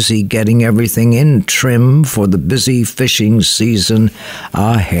Prim, busy getting everything in trim for the busy fishing season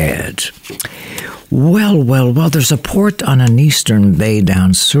ahead. Well, there's a port on an eastern bay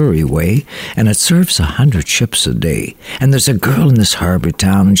down Surrey way, and it serves 100 ships a day. And there's a girl in this harbour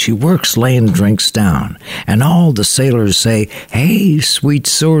town, and she works laying drinks down. And all the sailors say, "Hey, sweet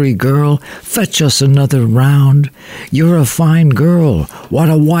Surrey girl, fetch us another round. You're a fine girl, what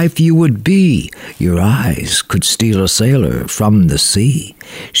a wife you would be. Your eyes could steal a sailor from the sea.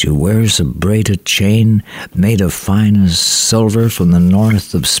 She wears a braided chain made of finest silver from the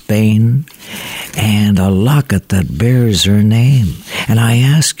north of Spain, and a locket that bears her name. And I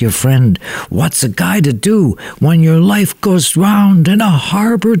ask your friend, what's a guy to do when your life goes round in a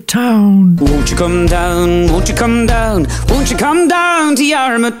harbour town? Won't you come down, won't you come down, won't you come down to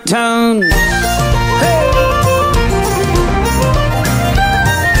Yarmouth town? Hey!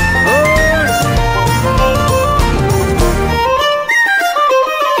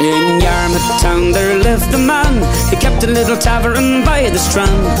 In Yarmouth town there lived a man, he kept a little tavern by the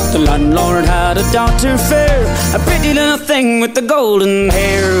strand. The landlord had a daughter fair, a pretty little thing with the golden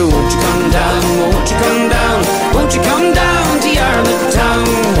hair. Won't you come down, won't you come down, won't you come down to Yarmouth town?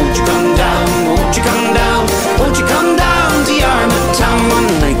 Won't you come down?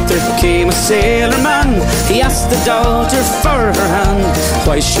 sailor man. He asked the daughter for her hand.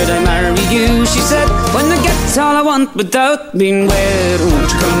 Why should I marry you, she said, when I get all I want without being wed.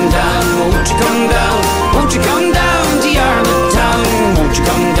 Won't you come down, won't you come down, won't you come down to Yarmouth town? Won't you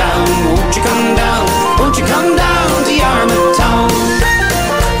come down, won't you come down, won't you come down to Yarmouth town?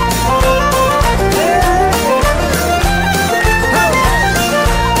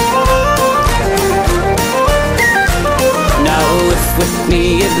 With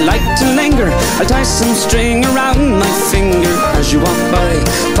me you'd like to linger, I'll tie some string around my finger. As you walk by,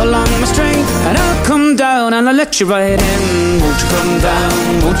 pull on my string, and I'll come down and I'll let you right in. Won't you come down,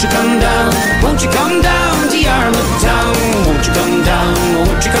 won't you come down, won't you come down to Yarmouth town? Won't you come down,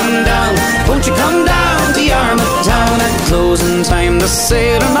 won't you come down, won't you come down to Yarmouth town? At closing time the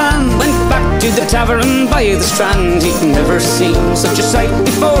sailor man went back to the tavern by the strand. He'd never seen such a sight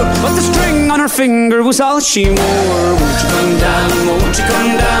before, but the string on her finger was all she wore. Won't you come down, won't you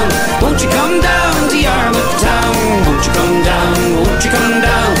come down, won't you come down to Yarmouth town? Won't you come down, won't you come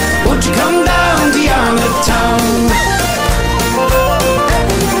down, won't you come down to Yarmouth town?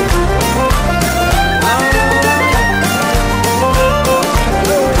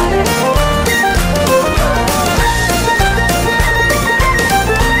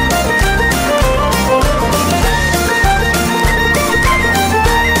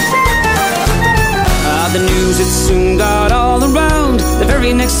 The news it soon got all around. The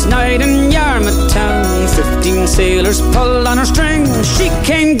very next night in Yarmouth town, 15 sailors pulled on her string. She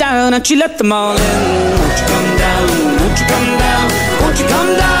came down and she let them all in. Won't you come down, won't you come down, won't you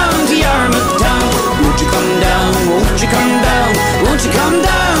come down to Yarmouth town? Won't you come down, won't you come down, won't you come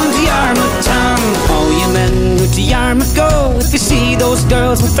down to Yarmouth town? All you men who to Yarmouth go, if you see those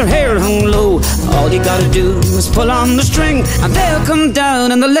girls with their hair hung low, all you gotta do is pull on the string and they'll come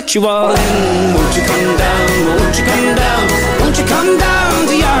down and they'll let you all in. Won't you come down, won't you come down, won't you come down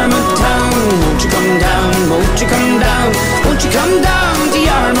to Yarmouth town? Won't you come down, won't you come down, won't you come down to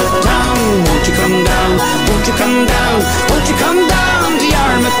Yarmouth town? Won't you come down, won't you come down, won't you come down to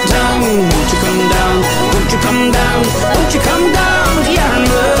Yarmouth town? Won't you come down, won't you come down, won't you come down to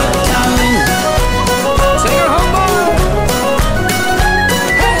Yarmouth town? Say your home boy.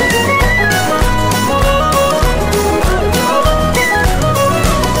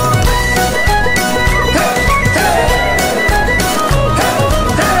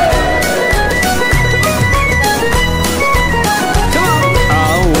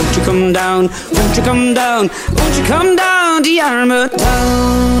 Come down, won't you come down, won't you come down to Yarmouth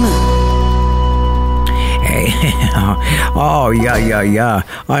town? Hey, oh, yeah.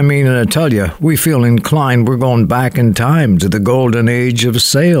 I mean, I tell you, we feel inclined we're going back in time to the golden age of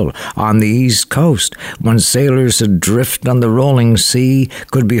sail on the East Coast, when sailors adrift on the rolling sea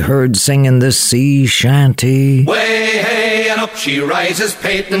could be heard singing this sea shanty. Way, hey, and up she rises,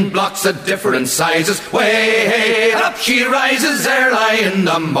 painting blocks of different sizes. Way, hey, and up she rises early in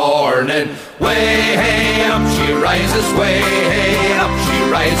the morning. Way, hey, and up she rises, way, hey, and up she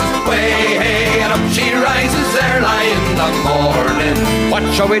rises, way, hey, and up she rises early in the morning. What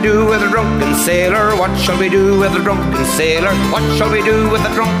shall we do with a drunken sailor? What shall we do with a drunken sailor? What shall we do with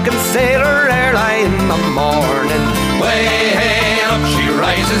a drunken sailor early in the morning? Way, hey, and up she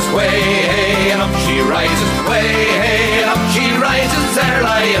rises, way, hey, and up she rises, way, hey, and up she rises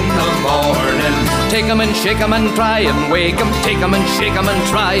early in the morning. Take 'em and shake 'em and try and wake 'em. Take 'em and shake 'em and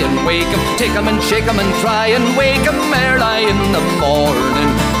try and wake 'em. Take 'em and shake 'em and try and wake 'em early in the morning.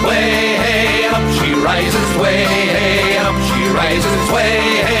 Way, hey, and up she rises, way, hey, and up she rises, way,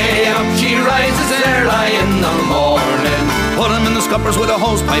 hey, and up she rises early in the morning. Put 'em in the scuppers with a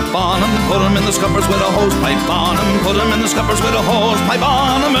hose pipe on 'em. Put 'em in the scuppers with a hose pipe on 'em. Put 'em in the scuppers with a hose pipe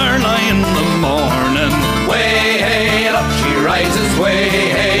on 'em early in the morning. Way, hey, and up she rises, way,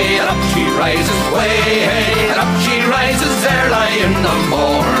 hey, and up she rises, way, hey, and up she rises early in the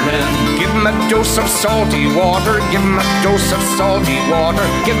morning. Give 'em a dose of salty water. Give 'em a dose of salty water.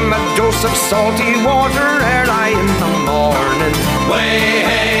 Give 'em a dose of salty water early in the morning. Way,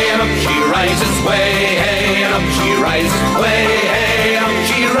 hey, and up she rises, way, hey, and up she rises, way, hey, and up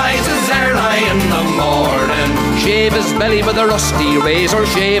she rises early in the morning. Shave his belly with a rusty razor.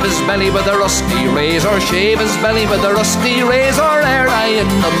 Shave his belly with a rusty razor. Shave his belly with a rusty razor early in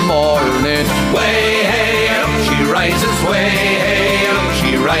the morning. Way, hey, and up she rises, way, hey, and up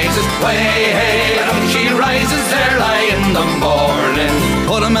she rises, way, hey, and up she rises early in the morning.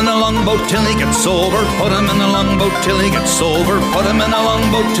 Put him in a longboat till he gets sober. Put him in a longboat till he gets sober. Put him in a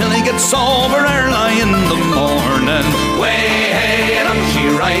longboat till he gets sober early in the morning. Way, hey, and up she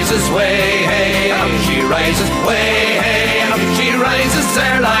rises, way, hey, and up she rises, way, hey, and up she rises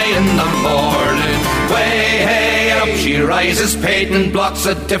early in the morning. Way, hey, and up she rises, patent blocks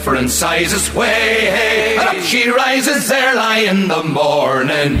of different sizes. Way, hey, and up she rises early in the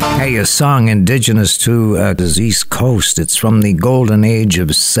morning. Hey, a song indigenous to the East Coast. It's from the golden age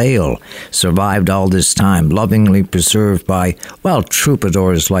of sail. Survived all this time, lovingly preserved by, well,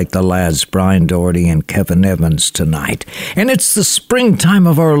 troubadours like the lads Brian Doherty and Kevin Evans tonight. And it's the springtime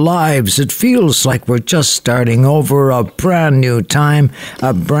of our lives. It feels like we're just starting over, a brand new time,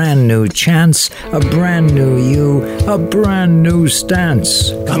 a brand new chance, a brand new you, a brand new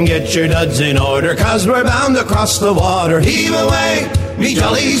stance. Come get your duds in order, 'cause we're bound across the water. Heave away, me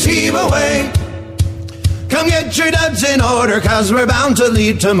jollies, heave away. Come get your duds in order, 'cause we're bound to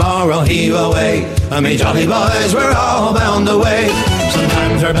leave tomorrow. Heave away, me jolly boys, we're all bound away.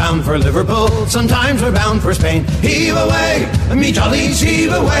 Sometimes we're bound for Liverpool, sometimes we're bound for Spain. Heave away, me jollies,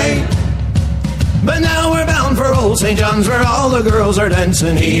 heave away. But now we're bound for old St. John's, where all the girls are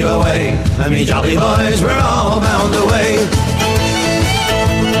dancing. Heave away, me jolly boys, we're all bound away.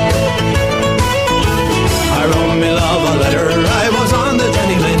 I wrote me love a letter, I was on the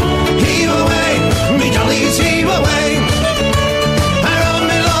Jenny Lynn. Heave away, me jollies, heave away. I wrote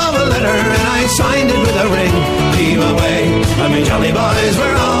me love a letter and I signed it with a ring. Heave away, me jolly boys,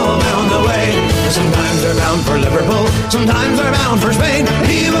 we're all bound away. Sometimes we're bound for Liverpool, sometimes we're bound for Spain.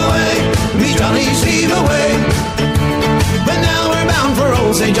 Heave away, me jollies, heave away. But now we're bound for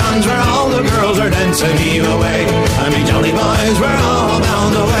old St. John's, where all the girls are dancing. Heave away, me jolly boys, we're all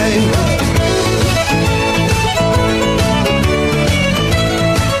bound away.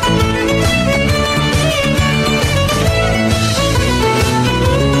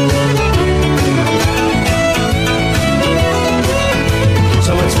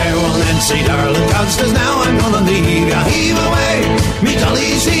 Nancy, darling, 'cause now I'm gonna leave ya. Heave away, me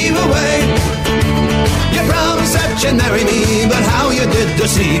jollies, heave away. You promised that you'd marry me, but how you did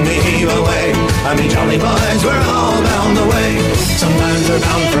deceive me. Heave away, me jolly boys, we're all bound away. Sometimes we're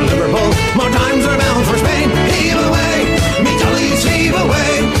bound for Liverpool, more times we're bound for Spain. Heave away, me jollies, heave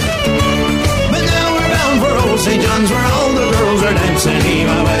away. But now we're bound for old St. John's, where all the girls are dancing. Heave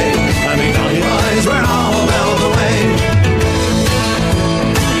away, me jolly boys, we're all bound away.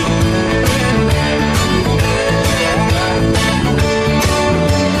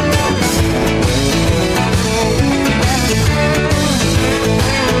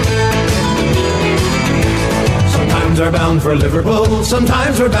 Sometimes we're bound for Liverpool,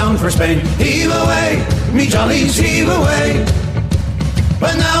 sometimes we're bound for Spain. Heave away, me jollies, heave away.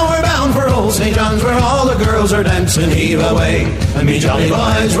 But now we're bound for old St. John's, where all the girls are dancing. Heave away, me jolly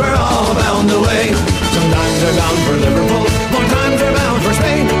boys, we're all bound away. Sometimes we're bound for Liverpool, more times we're bound for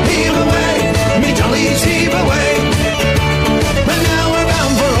Spain. Heave away, me jollies, heave away. But now we're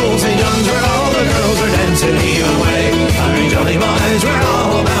bound for old St. John's, where all the girls are dancing. Heave away, me jolly boys, we're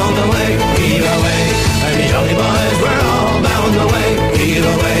all bound away. Heave away, me jolly boys, we're all bound away. Heave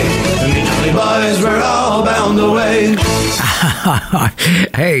away, me jolly boys, we're all bound away.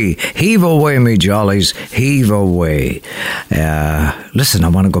 Hey, heave away, me jollies, heave away. Listen, I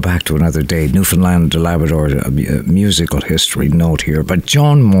want to go back to another day. Newfoundland to Labrador, musical history note here. But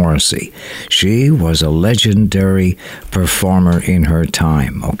Joan Morrissey, she was a legendary performer in her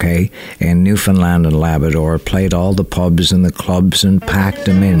time, okay? In Newfoundland and Labrador, played all the pubs and the clubs and packed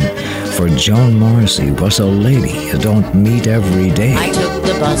them in. For Joan Morrissey was a lady you don't meet every day. I took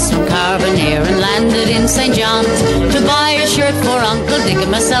the bus from Carbonear and landed in St. John's to buy a shirt for Uncle Dick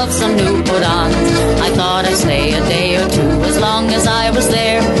and myself some new put-ons. I thought I'd stay a day or two as long as I was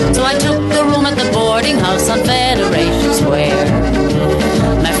there, so I took the room at the boarding house on Federation Square.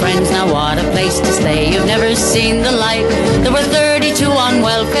 My friends, now what a place to stay, you've never seen the like. There were 32 on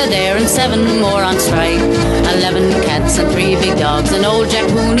welfare there and 7 more on strike. 11 cats and 3 big dogs and old Jack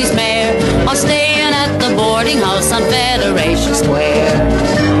Mooney's mare, all staying at the boarding house on Federation Square.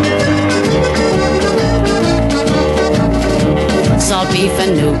 Saw beef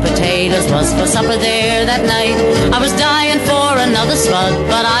and new potatoes was for supper there that night. I was dying for another spud,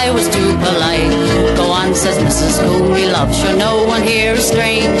 but I was too polite. Go on, says Mrs. Cooney, love, sure no one here is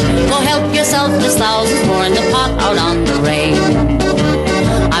strange. Go help yourself, there's thousands more in the pot out on the range.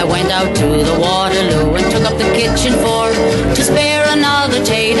 I went out to the Waterloo and took up the kitchen fork to spare another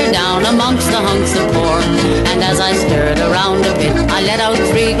tater down amongst the hunks of pork. And as I stirred around a bit, I let out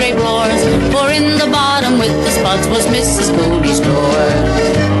 3 great roars, for in the bottom with the spuds was Mrs. Cooney's drawer.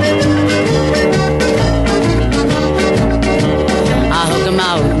 I hook 'em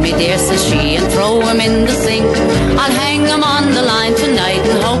out, me dear, says she, and throw 'em in the sink. I'll hang 'em on the line tonight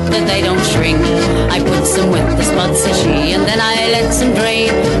and hope that they don't shrink. I put some with the spuds, says she, and then I let some drain.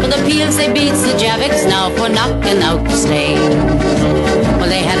 For the peels they beats the Javiks now for knocking out the stain. Well,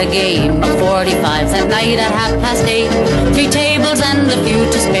 they had a game of 4 45s at night at 8:30. 3 tables and a few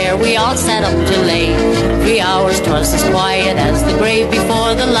to spare, we all sat up till late. 3 hours 'twas as quiet as the grave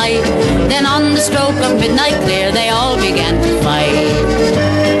before the light. Then on the stroke of midnight clear, they all began to fight.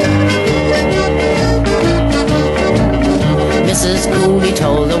 Mrs. Cooley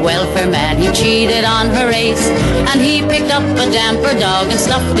told the welfare man he cheated on her ace, and he picked up a damper dog and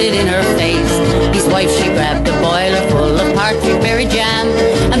stuffed it in her face. His wife, she grabbed a boiler full of partridge berry jam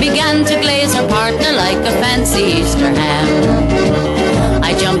and began to glaze her partner like a fancy Easter ham.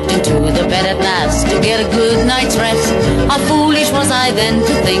 I jumped into the bed at last to get a good night's rest. How foolish was I then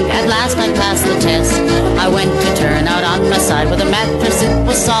to think at last I passed the test. I went to turn out on my side with a mattress, it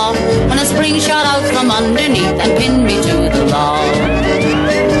was soft, when a spring shot out from underneath and pinned me to the log.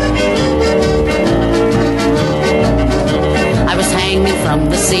 I was hanging from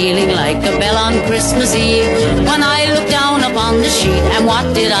the ceiling like a bell on Christmas Eve when I looked down upon the sheet, and what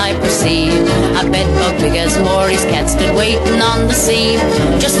did I perceive? A bedbug big as Maury's cat stood waiting on the seam,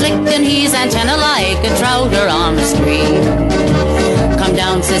 just licking his antenna like a trouter on a stream. Come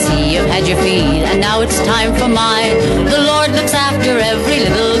down, says he, you've had your feed, and now it's time for mine. The Lord looks after every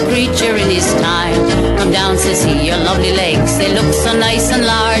little creature in his time. Come down, says he, your lovely legs, they look so nice and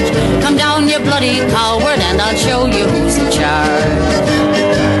large. Come down, you bloody coward, and I'll show you who's in charge.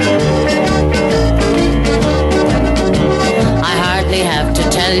 I hardly have to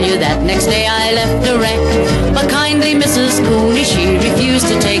tell you that next day I left a wreck, but kindly Mrs. Cooley, she refused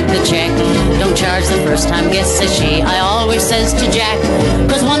to take the check. Don't charge the first time guest, says she, I always says to Jack,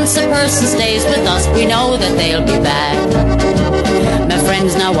 'cause once a person stays with us, we know that they'll be back. My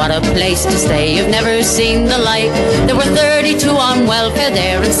friends, now what a place to stay, you've never seen the like. There were 32 on welfare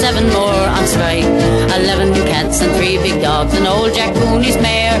there and 7 more on strike. 11 cats and 3 big dogs and old Jack Cooney's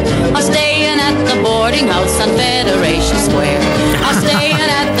mare are staying at the boarding house on Federation Square. Are staying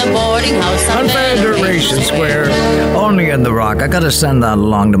at the boarding house on Federation Square. Only in the Rock. I got to send that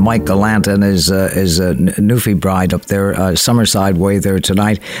along to Mike Gallant and his Newfie bride up there, Summerside Way there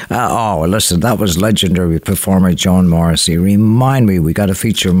tonight. Listen, that was legendary performer Joan Morrissey. Remind me, we got to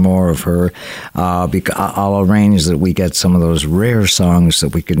feature more of her. I'll arrange that we get some of those rare songs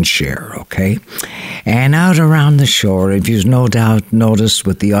that we can share, okay? And out around the shore, if you've no doubt noticed,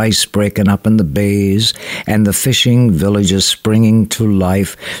 with the ice breaking up in the bays and the fishing villages springing to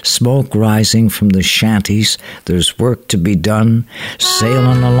life, smoke rising from the shanties, there's work to be done.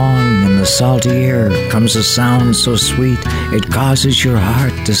 Sailing along in the salty air comes a sound so sweet, it causes your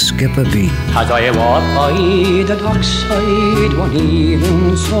heart to skip a beat. As I walk by the dockside one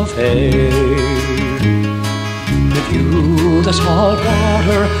evening so fair, review the salt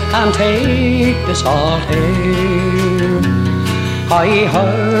water and take the salt air, I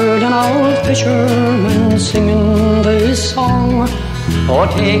heard an old fisherman singing this song. Oh,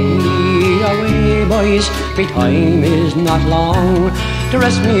 take me away, boys, my time is not long.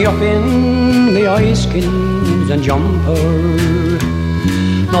 Dress me up in the ice skins and jumper.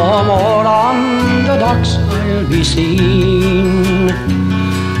 No more on the docks I'll be seen.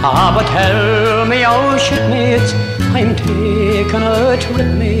 But tell me, oh shipmates, I'm taking a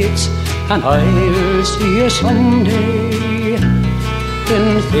trip, mates, and I'll see you someday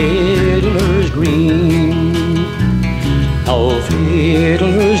in Fiddler's Green. Now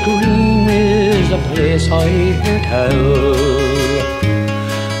Fiddler's Green is the place I hear tell,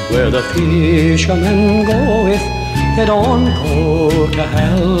 where the fishermen go if they don't go to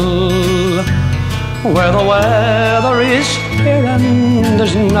hell, where the weather is fair and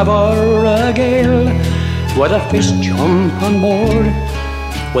there's never a gale, where the fish jump on board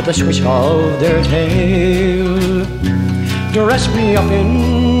with the swish of their tail. Dress me up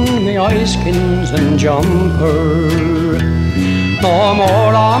in the ice skins and jumper. No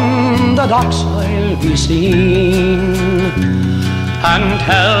more on the docks I'll be seen. And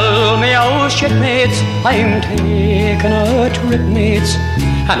tell me, oh shipmates, I'm taking a trip, mates,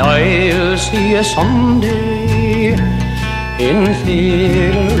 and I'll see you someday in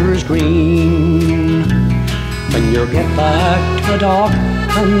Fiddler's Green. When you get back to the dock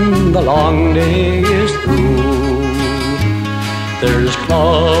and the long day is through, there's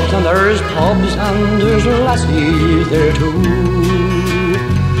clubs and there's pubs and there's lassies there too,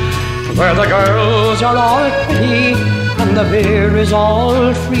 where the girls are all pretty and the beer is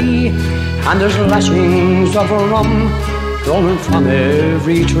all free, and there's lashings of rum rolling from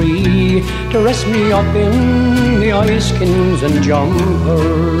every tree. Dress me up in the ice skins and jumper.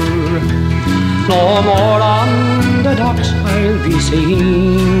 No more on the docks I'll be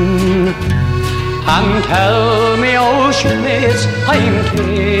seen. And tell me, oh shipmates, I'm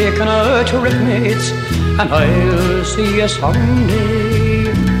taking a trip, mates, and I'll see you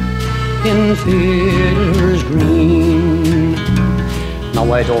someday in Fiddler's Green.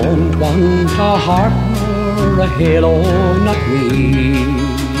 Now I don't want a harp nor a halo, not me.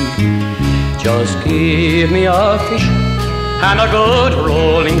 Just give me a fish and a good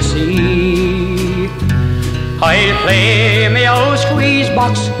rolling sea. I'll play me old squeeze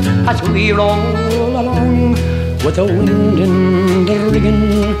box as we roll along, with the wind in the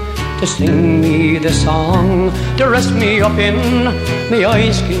rigging to sing me the song, to rest me up in me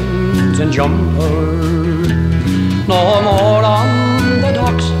ice skins and jumper. No more on the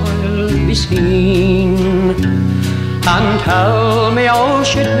docks I'll be seen, and tell me old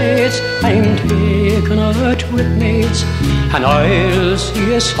shipmates I'm taking a trip, mates, and I'll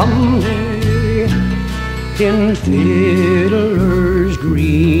see you someday in Fiddler's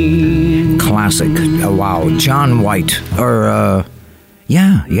Green. Classic. Oh, wow. John White. Or,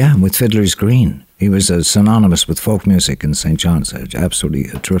 yeah, with Fiddler's Green. He was synonymous with folk music in St. John's. Absolutely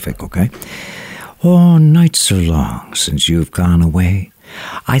terrific, okay? Oh, nights are long since you've gone away.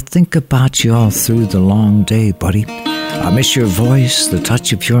 I think about you all through the long day, buddy. I miss your voice, the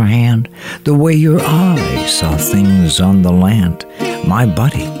touch of your hand, the way your eyes saw things on the land. My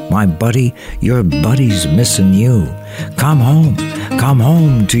buddy, your buddy's missing you. Come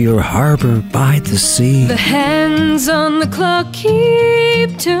home to your harbor by the sea. The hands on the clock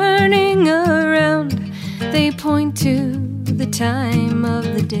keep turning around. They point to the time of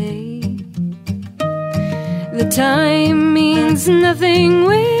the day. The time means nothing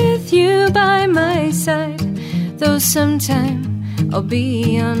with you by my side, though sometime I'll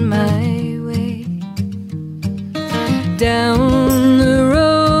be on my way. Down the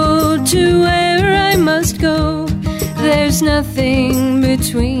road to where I must go, there's nothing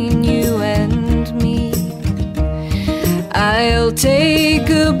between you and me. I'll take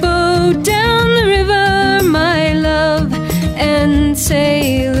a boat down the river, my love, and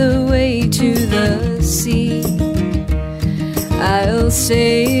sail away to the sea. I'll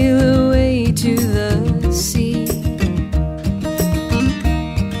sail away to the sea.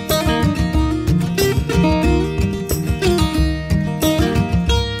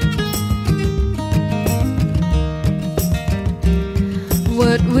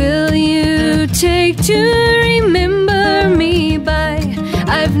 What will you take to remember me by?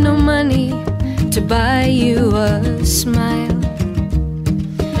 I've no money to buy you a smile.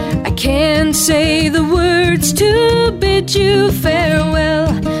 I can't say the words to bid you farewell,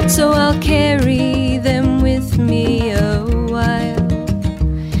 so I'll carry them with me a while.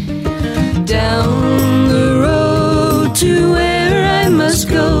 Down the road to where I must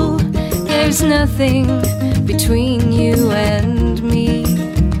go, there's nothing between you and me.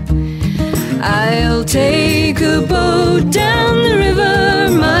 I'll take a boat down the river,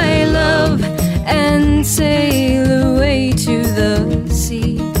 my love, and sail away to the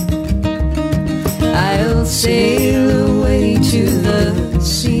sea. I'll sail away to the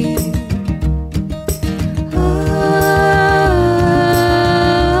sea.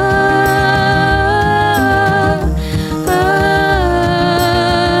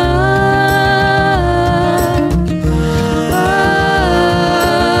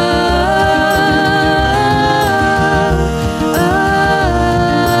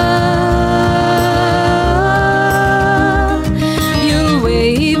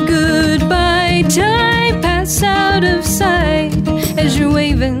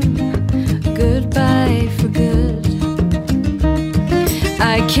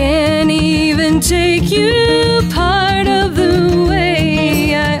 Take you part of the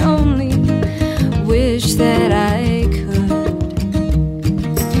way. I only wish that I could.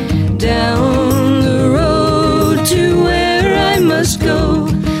 Down the road to where I must go,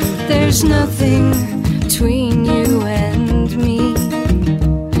 there's nothing between you and me.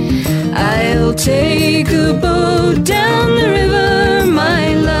 I'll take a boat down the river,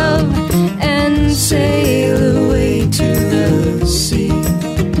 my love, and sail away to the sea.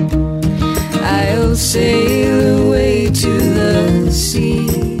 I'll sail away to the sea.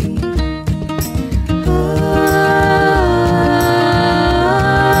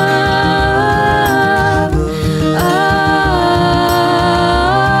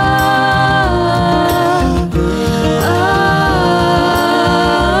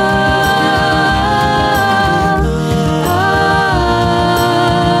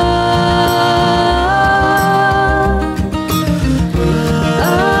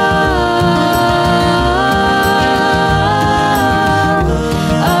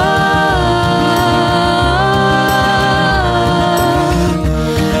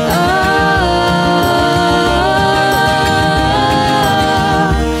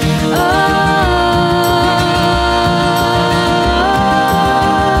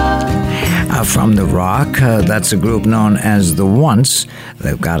 from the Rock. That's a group known as The Once.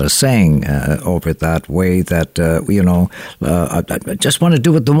 They've got a saying over that way that, I just want to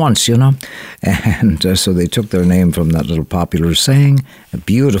do it the once, And so they took their name from that little popular saying. A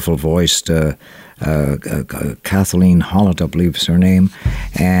beautiful voiced Kathleen Hollett, I believe is her name,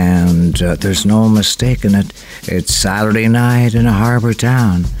 and there's no mistaking it. It's Saturday night in a harbour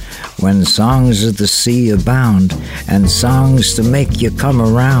town, when songs of the sea abound, and songs to make you come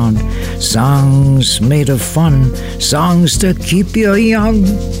around, songs made of fun, songs to keep you young.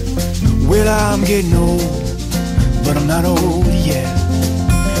 Well, I'm getting old, but I'm not old yet.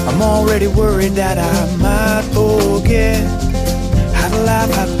 I'm already worried that I might forget how to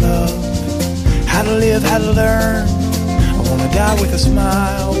laugh, how to love, how to live, how to learn. I wanna die with a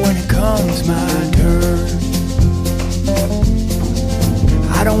smile when it comes my turn.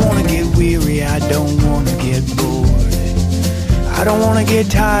 I don't wanna get weary, I don't wanna get bored. I don't wanna get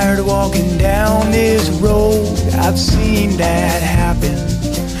tired walking down this road. I've seen that happen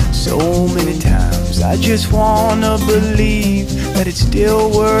so many times. I just wanna believe that it's still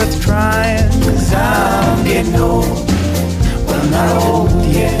worth trying. 'Cause I'm getting old, but I'm not old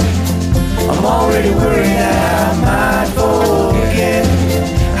yet. I'm already worried that I might forget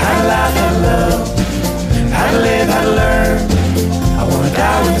how to laugh, how to love, how to live, how to learn. I wanna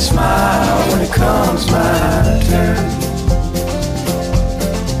die with a smile when it comes my turn.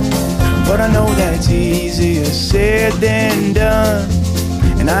 But I know that it's easier said than done,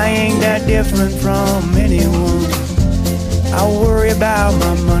 and I ain't that different from anyone. I worry about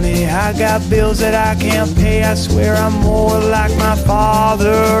my money, I got bills that I can't pay. I swear I'm more like my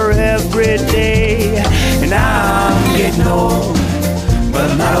father every day. And I'm getting old,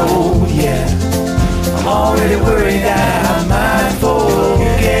 but I'm not old yet. I'm already worried that I might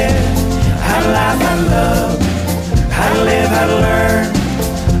forget how to laugh, how to love, how to live, how to learn.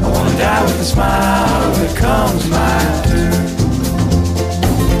 I wanna die with a smile when it comes my turn.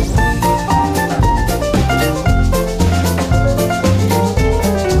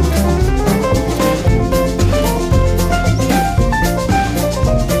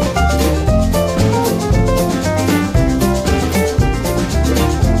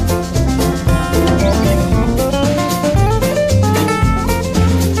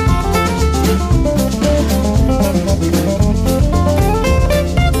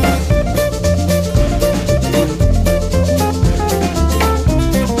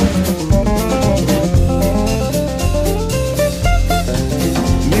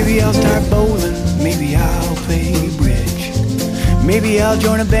 Maybe I'll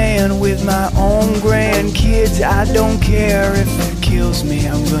join a band with my own grandkids. I don't care if it kills me.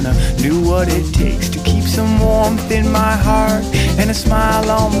 I'm gonna do what it takes to keep some warmth in my heart and a smile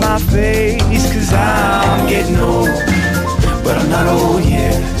on my face. 'Cause I'm getting old, but I'm not old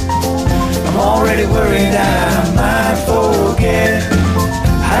yet. I'm already worried that I might forget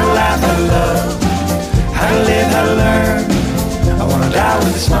how to laugh, how to love, how to live, how to learn. I wanna die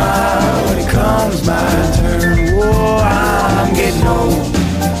with a smile when it comes my turn. Whoa, I'm getting old,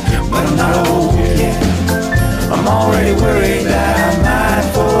 but I'm not old yet. I'm already worried that I might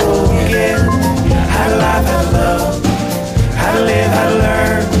forget how to laugh, how to love, how to live, how to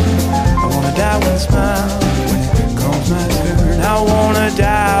learn. I wanna die with a smile when it comes my turn. I wanna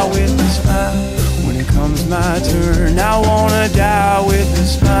die with a smile when it comes my turn. I wanna die with a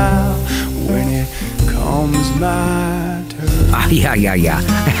smile when it comes my turn. Yeah.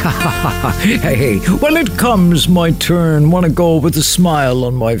 Hey, when it comes my turn, want to go with a smile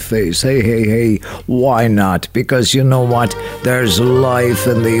on my face. Hey, why not? Because you know what? There's life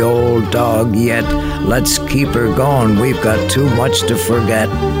in the old dog yet. Let's keep her going. We've got too much to forget.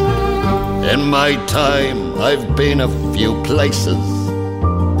 In my time, I've been a few places,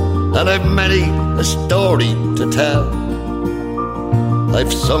 and I've many a story to tell.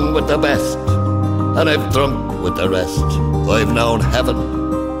 I've sung with the best, and I've drunk with the rest. I've known heaven,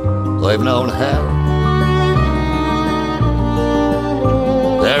 I've known hell.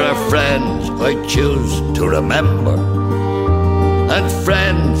 There are friends I choose to remember, and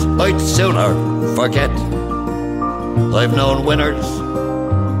friends I'd sooner forget. I've known winners,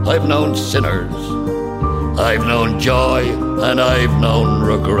 I've known sinners, I've known joy and I've known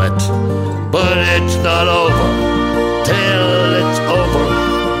regret. But it's not over till it's over,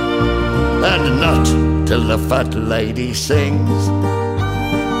 and not till the fat lady sings.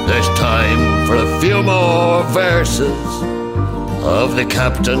 There's time for a few more verses of the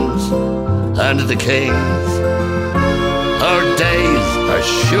captains and the kings. Our days are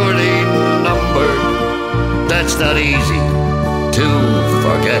surely numbered, that's not easy to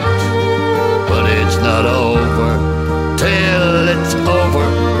forget. But it's not over till it's over,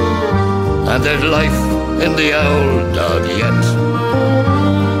 and there's life in the old dog yet.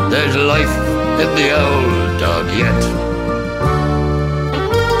 There's life in the old dog yet.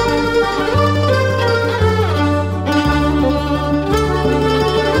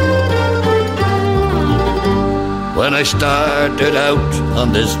 When I started out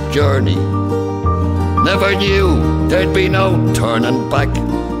on this journey, never knew there'd be no turning back.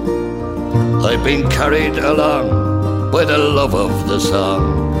 I've been carried along by the love of the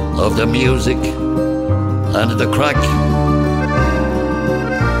song, of the music and the crack,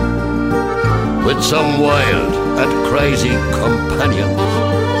 with some wild and crazy companions.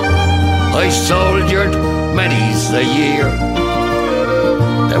 I soldiered many's a year.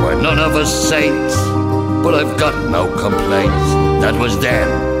 There were none of us saints, but I've got no complaints. That was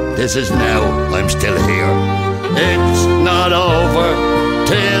then, this is now, I'm still here. It's not over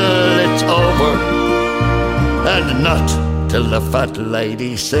till it's over, and not till the fat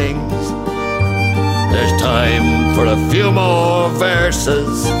lady sings. There's time for a few more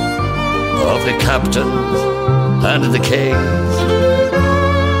verses of the captains and the kings.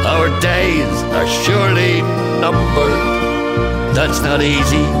 Our days are surely numbered, that's not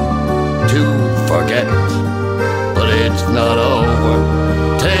easy to forget, but it's not over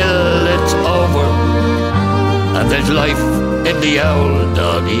till it's over, and there's life in the old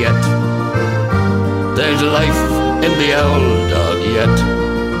dog yet. There's life in the old dog yet.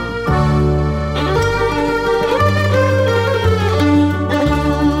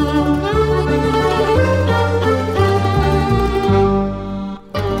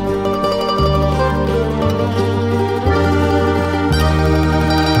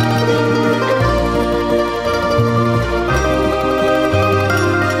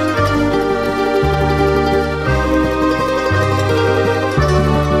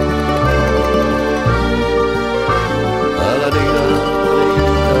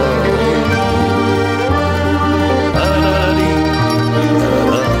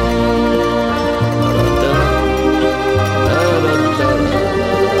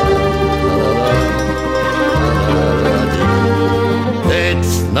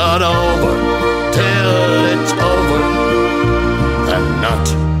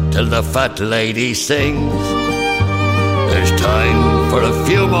 The fat lady sings. There's time for a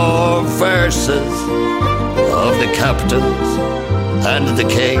few more verses of the captains and the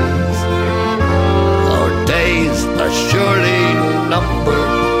kings. Our days are surely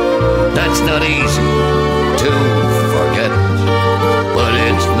numbered, that's not easy to forget, but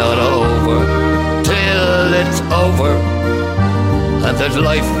it's not over till it's over, and there's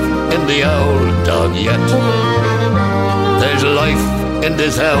life in the old dog yet. There's life in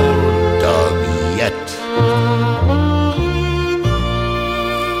this old dog yet.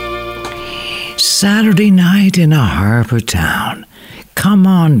 Saturday night in a harbour town. Come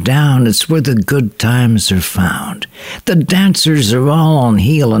on down, it's where the good times are found. The dancers are all on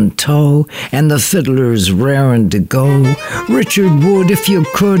heel and toe, and the fiddlers raring to go. Richard Wood, if you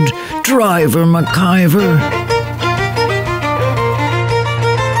could, Driver McIver.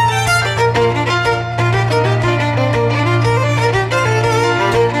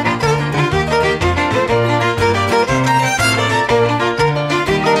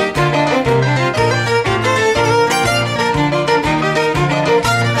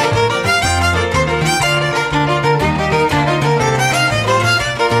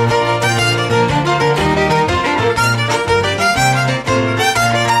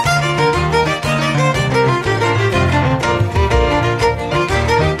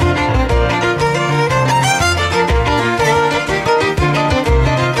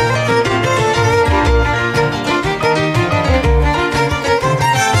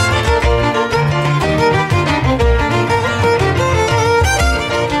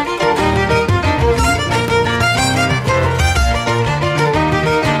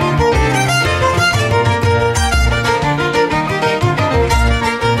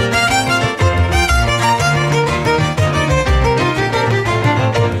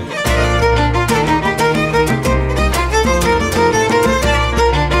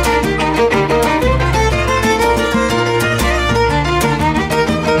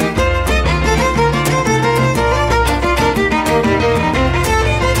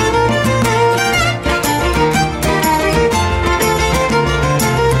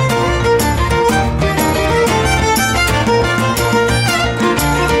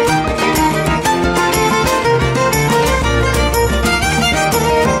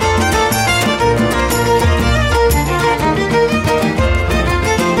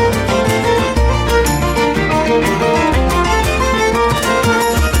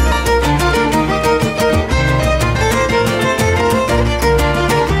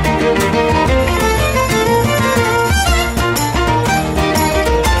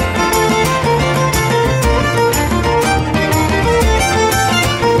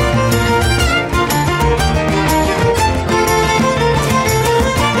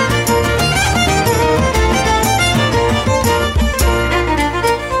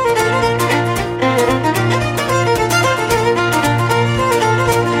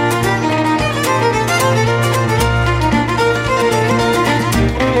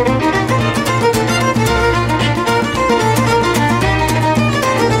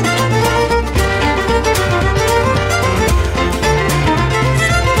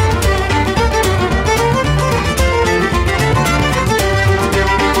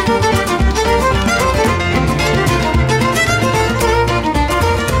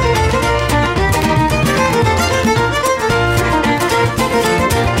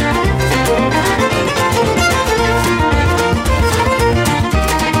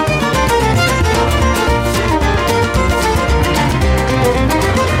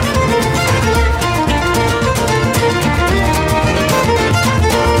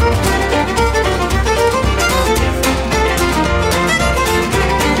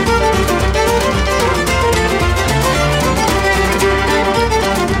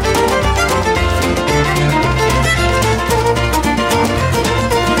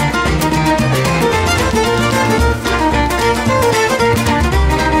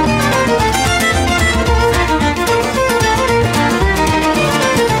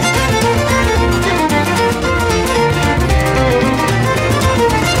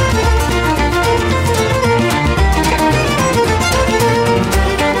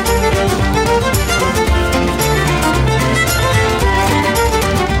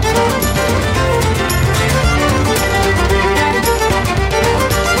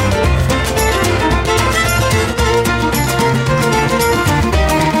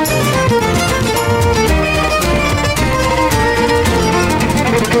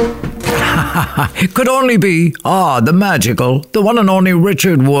 could only be, the magical, the one and only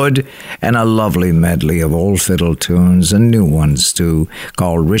Richard Wood, and a lovely medley of old fiddle tunes and new ones too,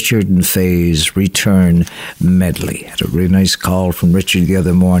 called Richard and Faye's Return Medley. Had a really nice call from Richard the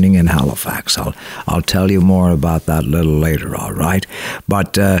other morning in Halifax. I'll tell you more about that a little later, all right?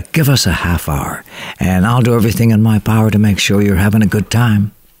 But give us a half hour, and I'll do everything in my power to make sure you're having a good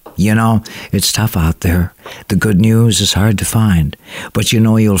time. You know, it's tough out there. The good news is hard to find. But you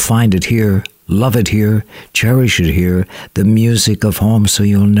know you'll find it here, love it here, cherish it here, the music of home, so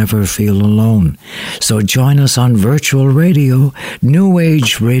you'll never feel alone. So join us on virtual radio, New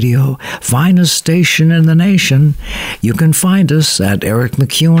Age Radio, finest station in the nation. You can find us at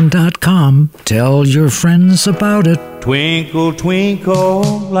ericmcEwen.com. Tell your friends about it. Twinkle, twinkle,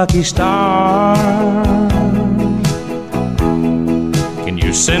 lucky star, can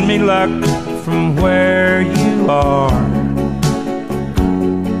you send me luck from where you are?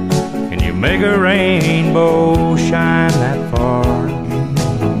 Can you make a rainbow shine that far?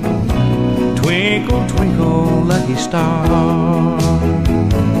 Twinkle, twinkle, lucky star,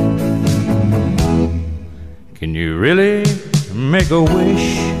 can you really make a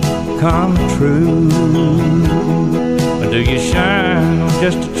wish come true? Or do you shine on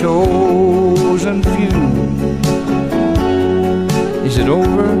just a chosen few? Is it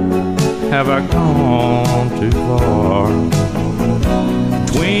over? Have I gone too far?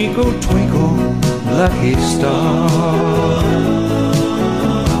 Twinkle, twinkle, lucky star.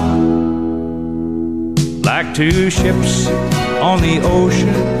 Like two ships on the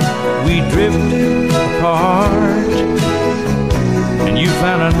ocean, we drifted apart, and you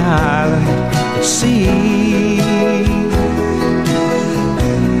found an island at sea.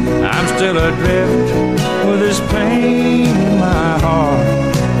 I'm still adrift with this pain in my heart.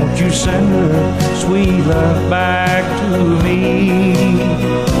 Won't you send her sweet love back to me?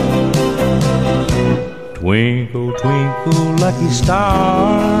 Twinkle, twinkle, lucky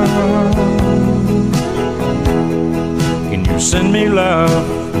star, can you send me love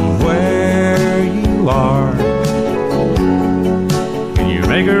from where you are? Can you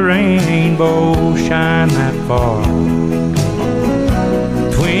make a rainbow shine that far?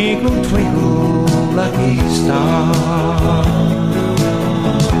 Twinkle, twinkle, lucky star.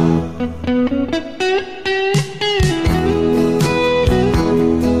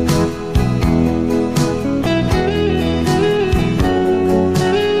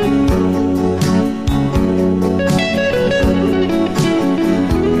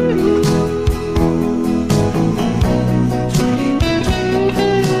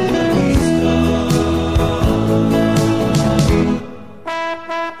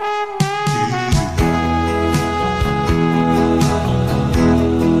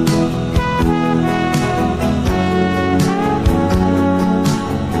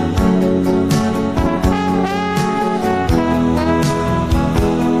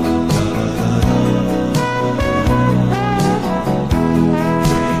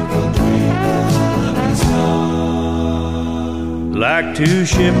 Like two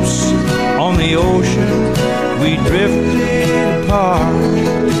ships on the ocean, we drifted apart,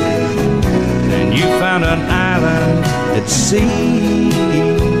 and you found an island at sea.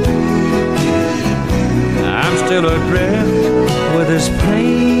 I'm still adrift with this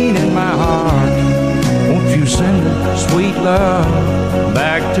pain in my heart. Won't you send a sweet love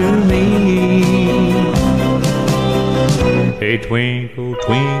back to me? Hey, twinkle,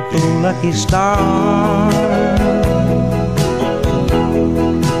 twinkle, lucky star,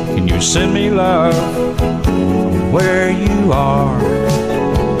 can you send me love from where you are?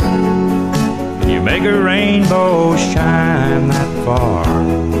 Can you make a rainbow shine that far?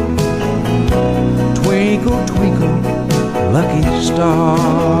 Twinkle, twinkle, lucky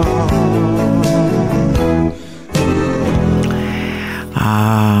star.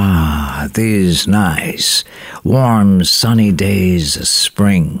 These nice, warm, sunny days of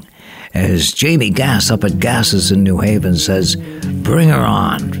spring. As Jamie Gass up at Gass's in New Haven says, bring her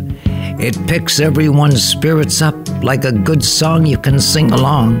on. It picks everyone's spirits up like a good song you can sing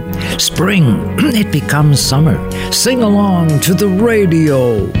along. Spring, it becomes summer. Sing along to the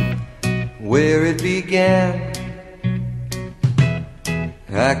radio. Where it began,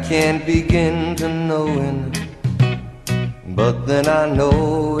 I can't begin to knowing, but then I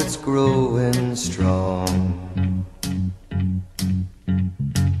know it's growing strong.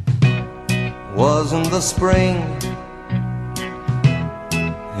 Wasn't the spring,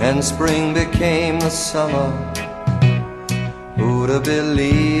 and spring became the summer. Who'd have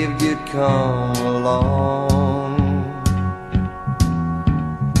believed you'd come along?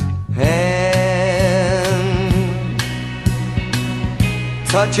 Hand,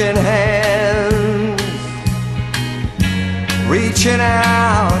 touching hands, reaching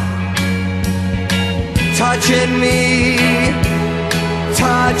out, touching me,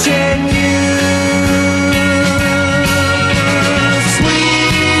 touching you.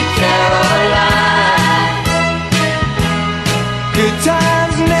 Sweet Caroline, good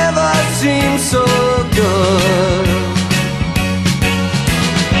times never seem so good.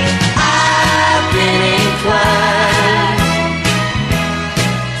 I've been inclined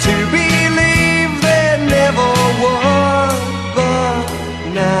to believe there never was, but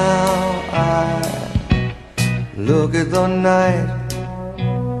now I look at the night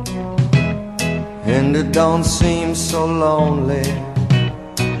and it don't seem so lonely.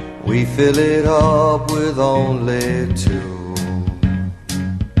 We fill it up with only two.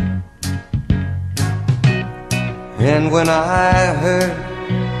 And when I hurt,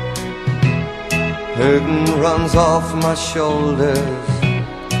 hurting runs off my shoulders.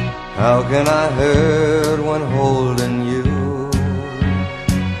 How can I hurt when holding you?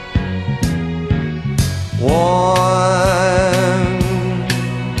 Warm,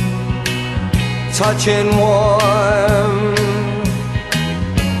 touching warm,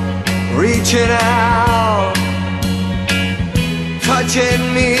 reaching out, touching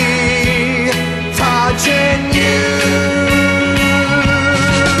me, touching you.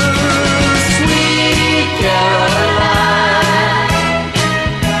 Sweet Caroline,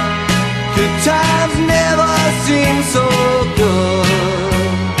 good times never seem so good.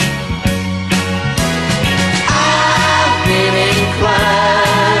 I've been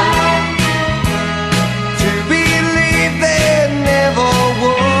inclined to believe there never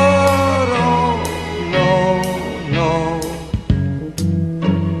would. Oh, no, no.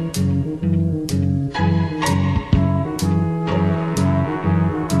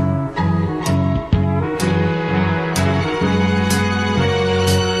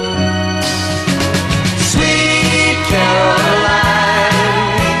 Sweet Caroline,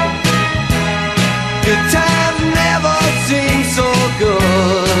 good times never seem so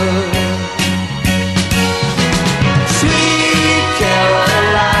good. Sweet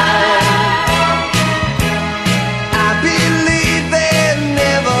Caroline, I believe they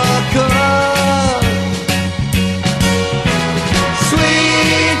never could.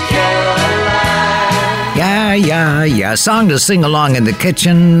 Sweet Caroline. Yeah. Song to sing along in the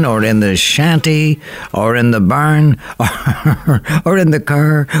kitchen or in the shanty or in the barn or in the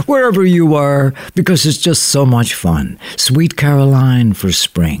car, wherever you are, because it's just so much fun. Sweet Caroline for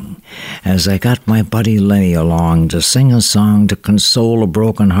spring. As I got my buddy Lenny along to sing a song to console a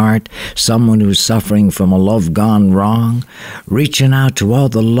broken heart, someone who's suffering from a love gone wrong, reaching out to all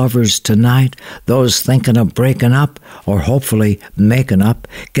the lovers tonight, those thinking of breaking up or hopefully making up.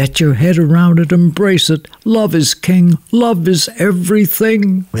 Get your head around it, embrace it. Love is king, love is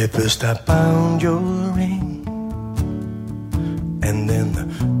everything. Where first I found your ring, and then the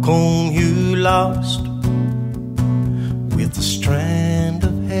comb you lost, with the strand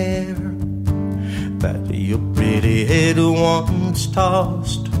of hair that your pretty head once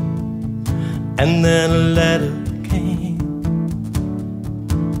tossed. And then a letter came,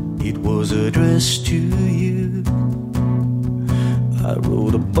 it was addressed to you. I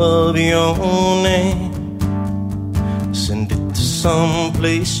wrote above your name, send it to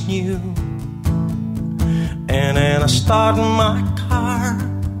someplace new. And then I started my car,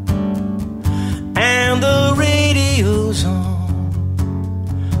 and the radio's on.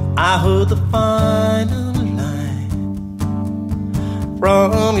 I heard the final line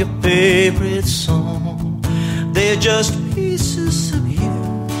from your favorite song. They're just pieces of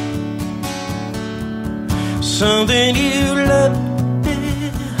you, something you left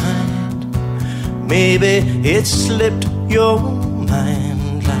behind. Maybe it slipped your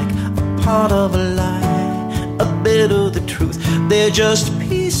mind like a part of a lie, a bit of the truth. They're just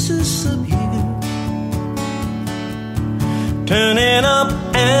pieces of you, turning up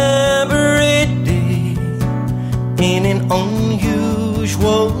every day in an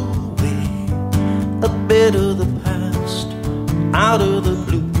unusual way. A bit of the past, out of the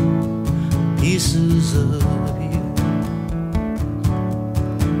blue, pieces of you.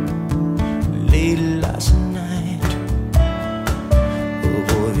 Late last night, a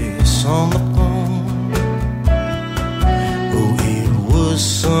voice on the phone. Oh, it was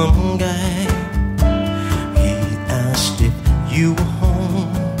some guy. He asked if you were home,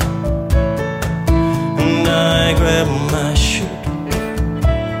 and I grabbed my shirt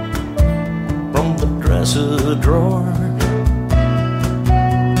from the dresser drawer.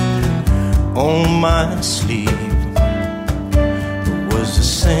 On my sleeve was the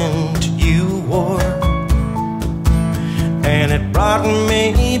scent you wore, and it brought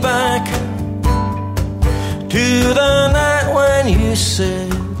me back to the night when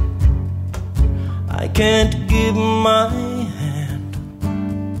said, I can't give my hand,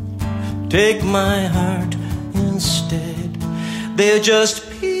 take my heart instead. They're just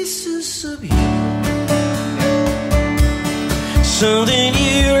pieces of you, something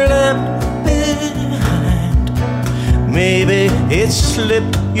you left behind. Maybe it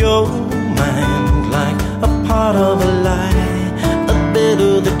slipped your mind like a part of a lie, a bit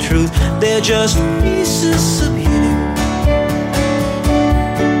of the truth. They're just pieces of you,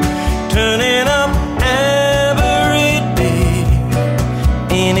 turning up every day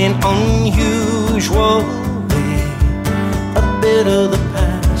in an unusual way. A bit of the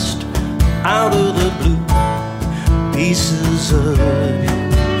past, out of the blue, pieces of you.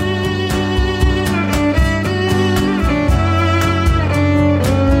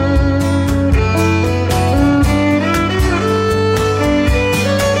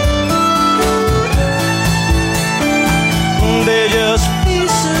 They're just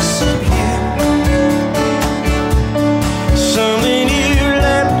pieces of you, something you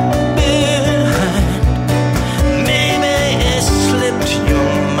left behind. Maybe it slipped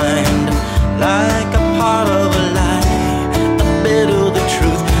your mind like a part of a lie, a bit of the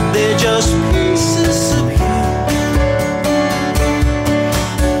truth. They're just pieces of you,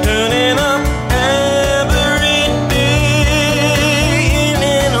 turning up every day in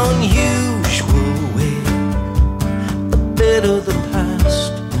an unusual way. Bit of the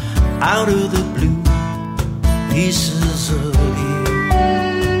past, out of the blue, pieces of you.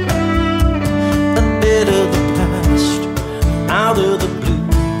 A bit of the past, out of the blue,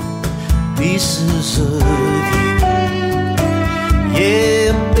 pieces of you.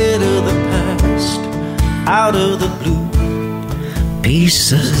 Yeah, a bit of the past, out of the blue,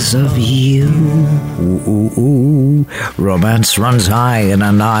 Pieces of you. Ooh, ooh, ooh. Romance runs high in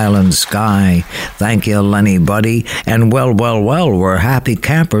an island sky. Thank you, Lenny, buddy. And well, we're happy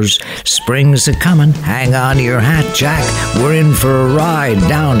campers. Spring's a-comin'. Hang on to your hat, Jack. We're in for a ride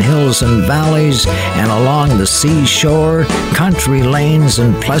down hills and valleys and along the seashore, country lanes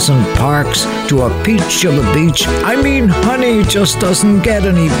and pleasant parks to a peach of a beach. I mean, honey, just doesn't get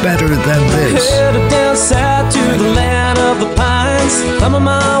any better than this. Headed down south to the land of the pines. I'm on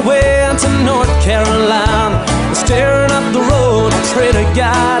my way to North Carolina. Staring up the road, pray to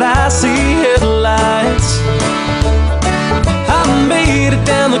God I see headlights. I made it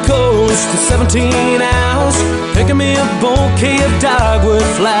down the coast in 17 hours, picking me a bouquet of dogwood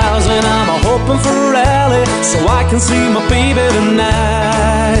flowers, and I'm hoping for a rally so I can see my baby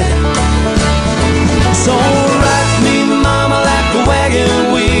tonight. So rock me, mama, like a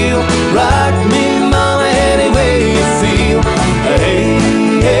wagon wheel. Rock me, mama, any way you feel. Hey,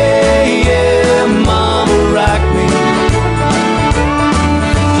 hey, yeah, mama, rock me.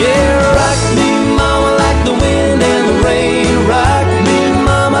 Yeah, rock me, mama, like the wind and the rain. Rock me,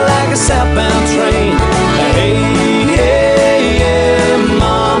 mama, like a southbound train. Hey, hey, yeah,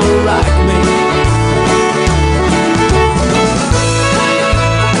 mama, rock me.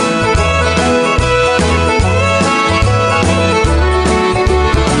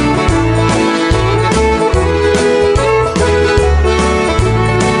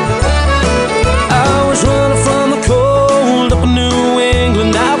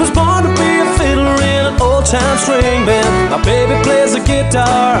 Time string band. My baby plays the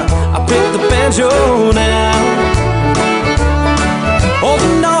guitar, I pick the banjo now. Oh, the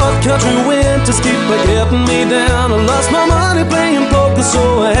North Country winters keep getting me down. I lost my money playing poker,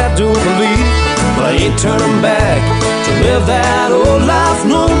 so I had to leave. But I ain't turning back to live that old life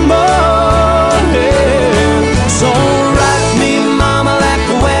no more. Yeah. So rock me, mama, like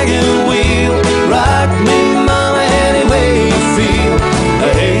a wagon wheel. Rock me, mama, any way you feel.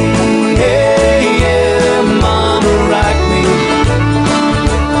 Hey, hey, yeah, mama, rock me.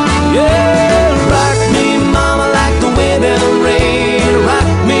 Yeah, rock me, mama, like the wind and the rain. Rock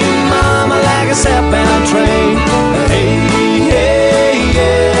me, mama, like a southbound train. Hey, hey,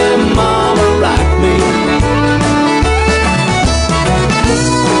 yeah, mama, rock me.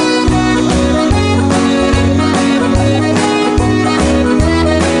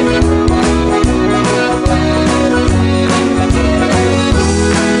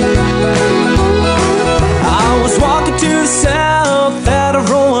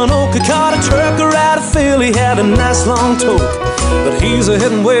 He had a nice long toke, but he's a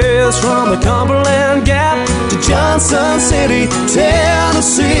heading west from the Cumberland Gap to Johnson City,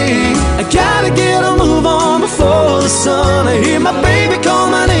 Tennessee. I gotta get a move on before the sun. I hear my baby call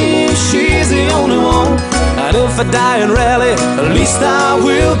my name, she's the only one. And if I die in Raleigh, at least I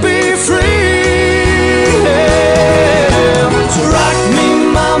will be free. Yeah. So rock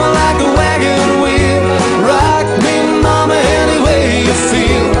me, mama, like a wagon wheel. Rock me, mama, any way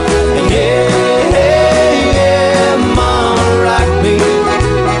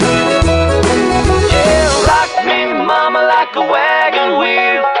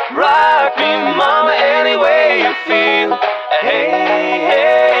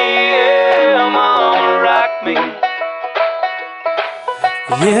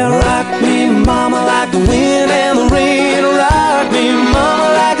Yeah, rock me, mama, like the wind and the rain. Rock me,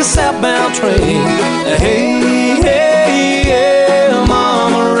 mama, like a southbound train. Hey, hey, yeah,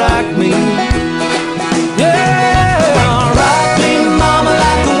 mama, rock me. Yeah, rock me, mama,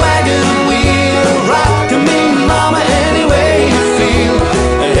 like a wagon wheel. Rock me, mama, any way you feel.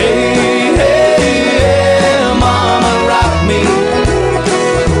 Hey, hey, yeah, mama, rock me.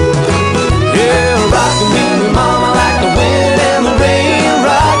 Yeah, rock me, mama, like the wind and the rain.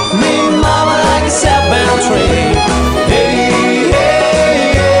 Southbound train. Hey,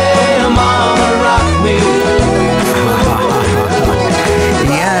 hey, yeah, mama, rock me.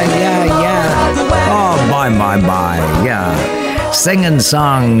 Yeah. Oh, my, yeah. Singing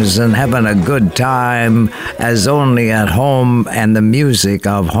songs and having a good time as only at home and the music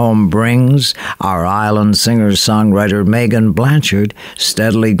of home brings. Our island singer-songwriter Megan Blanchard,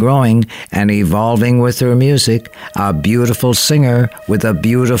 steadily growing and evolving with her music, a beautiful singer with a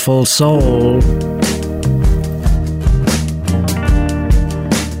beautiful soul.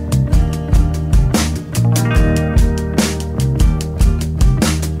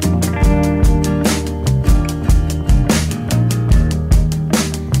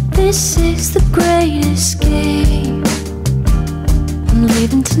 This is the great escape. I'm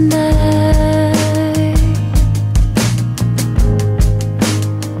leaving tonight.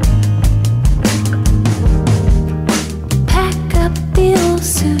 Pack up the old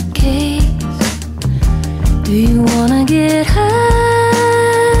suitcase. Do you wanna get high?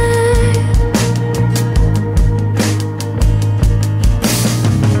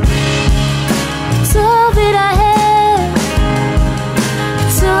 It's all that I have.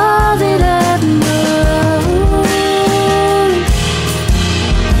 It's all that I've known.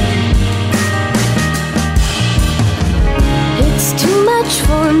 It's too much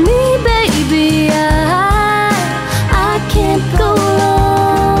for me, baby. I can't go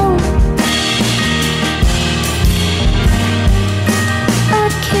alone. I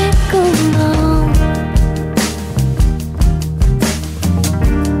can't go alone.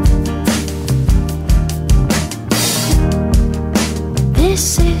 This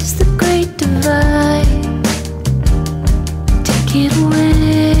is the great divide. Take it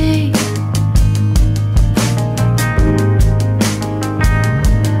away.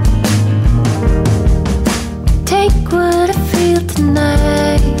 Take what I feel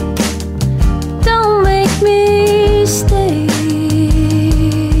tonight. Don't make me stay.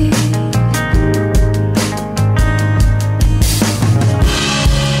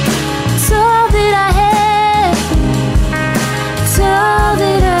 It's all that I have. It's all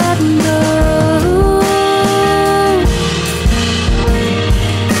that I've known.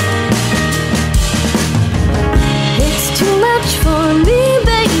 It's too much for me,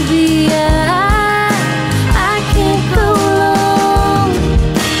 baby. I can't go alone.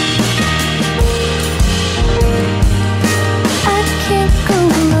 I can't go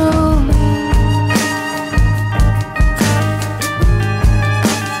alone.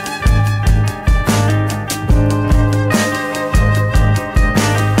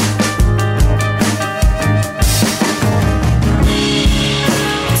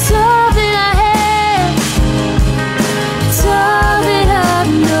 It's all that I have. It's all that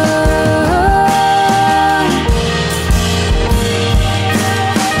I've known.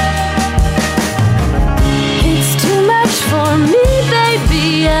 It's too much for me, baby.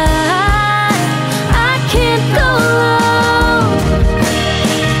 I can't go alone.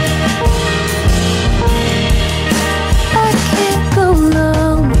 I can't go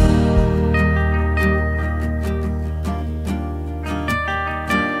alone.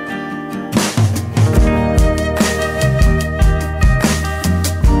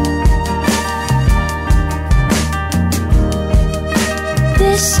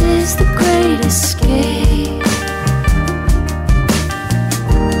 This is the great escape.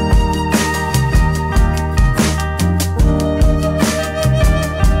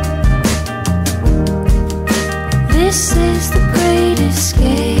 This is the great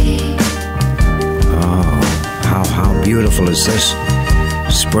escape. Oh, how beautiful is this?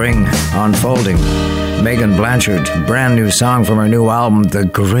 Spring unfolding. Megan Blanchard, brand new song from her new album, The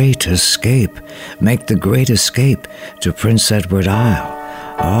Great Escape. Make the great escape to Prince Edward Isle.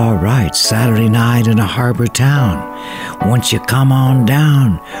 All right, Saturday night in a harbor town. Once you come on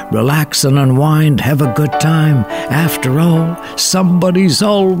down, relax and unwind, have a good time. After all, somebody's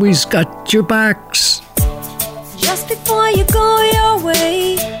always got your backs. Just before you go your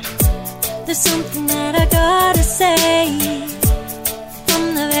way, there's something that I gotta say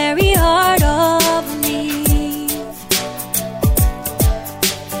from the very heart of me.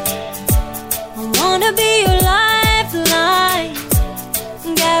 I wanna be your lifeline,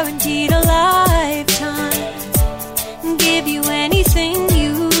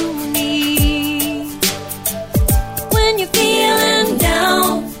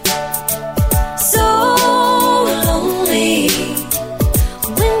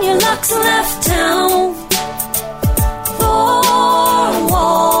 luck's left town, 4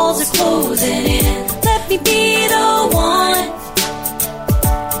 walls are closing in. Let me be the one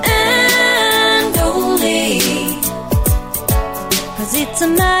and only, 'cause it's a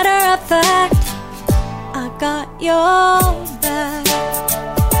matter of fact, I got your back.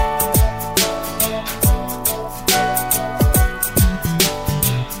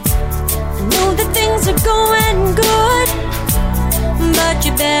 I know that things are going good, but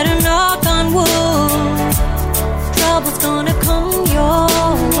you better knock on wood. Trouble's gonna come your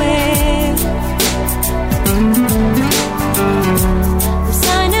way. I'm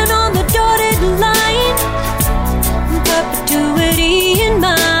signing on the dotted line, perpetuity in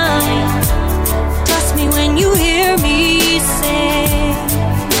mind. Trust me when you hear me say,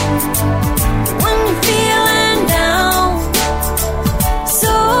 when you're feeling down,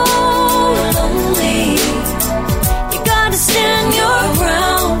 so lonely, you gotta stand your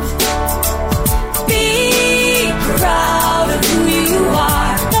ground. Be proud of who you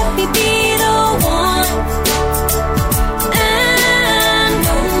are. Let me be the one and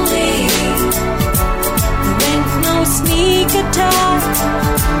only. There ain't no sneak attack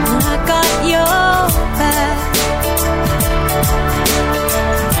when I got your back.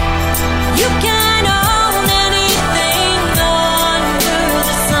 You can own anything under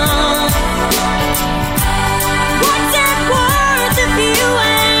the sun. What's it worth if you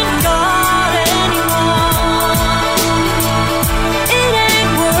ain't got anyone? It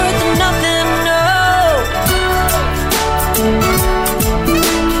ain't worth nothing, no.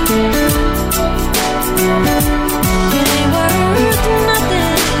 It ain't worth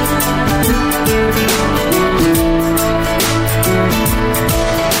nothing.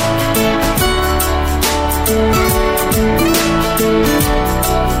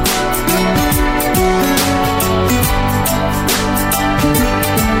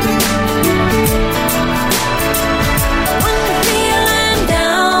 When you're feeling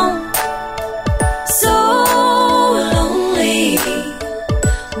down, so lonely,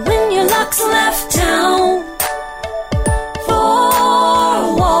 when your luck's left town, 4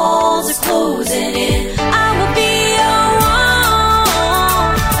 walls are closing in. I will be your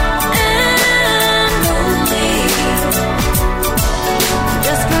one and only.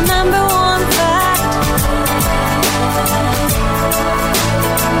 Just remember one fact,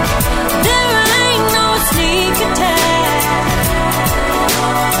 there ain't no sneak attack.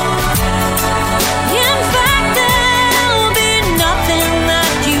 In fact, there'll be nothing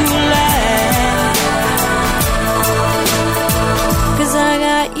that you lack, 'cause I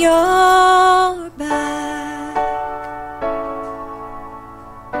got your back.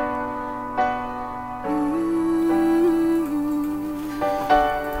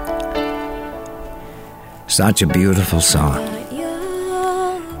 Such a beautiful song.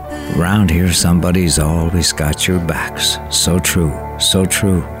 Round here, somebody's always got your backs. So true,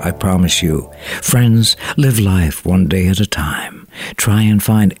 I promise you. Friends, live life one day at a time. Try and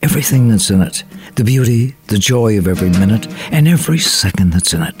find everything that's in it, the beauty, the joy of every minute, and every second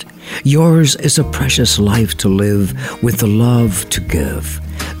that's in it. Yours is a precious life to live with the love to give.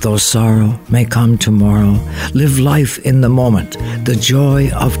 Though sorrow may come tomorrow, live life in the moment, the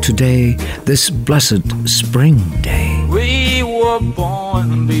joy of today, this blessed spring day. We were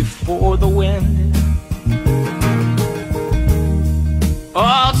born before the wind,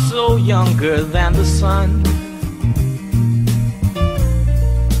 also younger than the sun.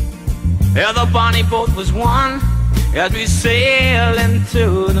 Yeah, the bonnie boat was one as we sail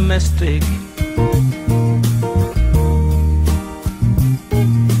into the mystic.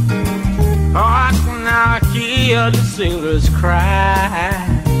 Oh, I can now hear the sailors cry,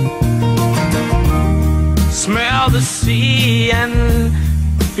 smell the sea and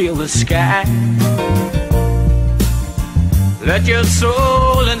feel the sky. Let your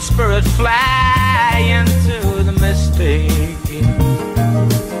soul and spirit fly into the mystic.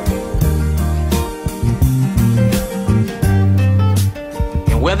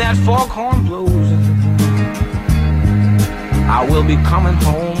 And where that foghorn blows, I will be coming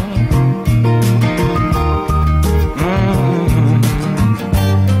home.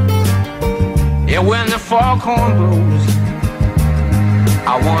 Yeah, when the foghorn blows, I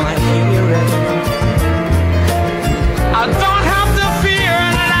wanna hear it. I don't have to fear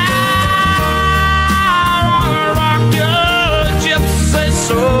it. I wanna rock your gypsy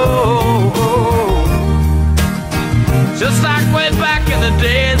soul, just like way back in the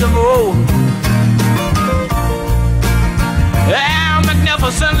days of old. And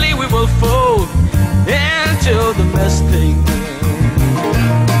magnificently we will fold into the mystic.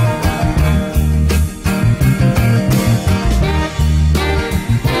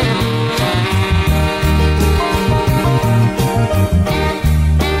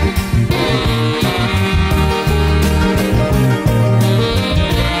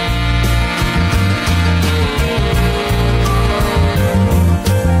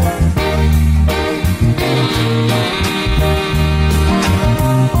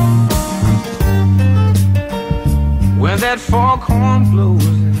 that foghorn blows,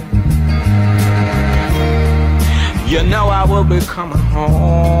 you know I will be coming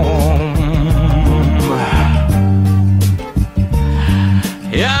home.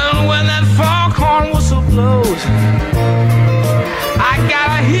 And when that foghorn whistle blows, I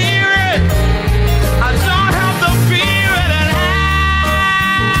gotta hear it. I don't have to fear it. And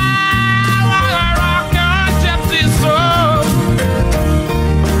I wanna rock your gypsy soul,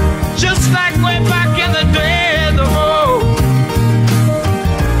 just like way back in the day, the road.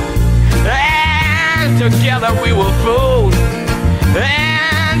 And together we will float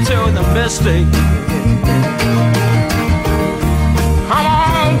into the mystic. Come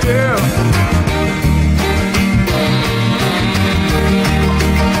on, girl.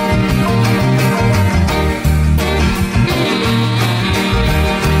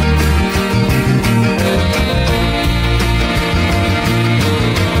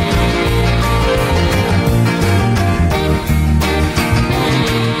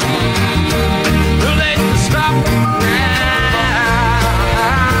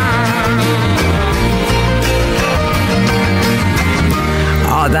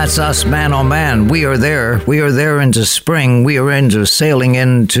 That's us, man oh man. We are there. We are there into spring. We are into sailing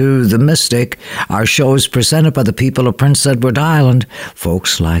into the mystic. Our show is presented by the people of Prince Edward Island,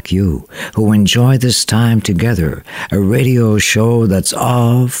 folks like you who enjoy this time together. A radio show that's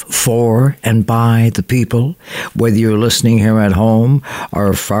of, for, and by the people. Whether you're listening here at home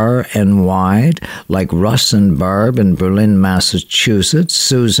or far and wide, like Russ and Barb in Berlin, Massachusetts,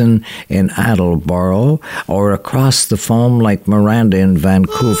 Susan in Attleboro, or across the foam like Miranda in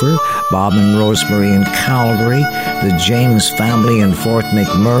Vancouver, Bob and Rosemary in Calgary, the James family in Fort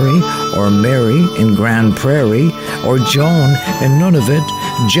McMurray, or Mary in Grand Prairie, or Joan in Nunavut,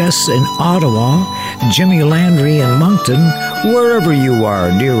 Jess in Ottawa, Jimmy Landry in Moncton, wherever you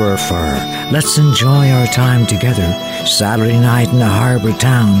are, near or far. Let's enjoy our time together. Saturday night in the Harbour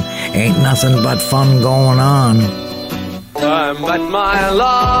town, ain't nothing but fun going on. I met my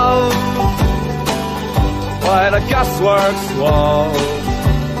love by the gasworks wall.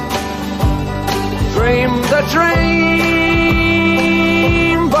 Dreamed a dream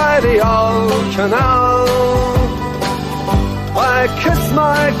by the old canal. I kissed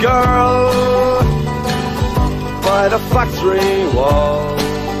my girl by the factory wall.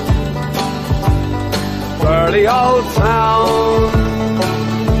 Dirty old town,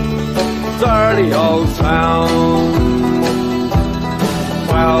 dirty old town.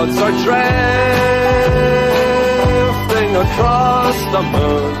 Clouds are drifting across the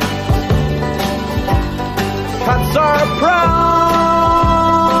moon. Cats are prowling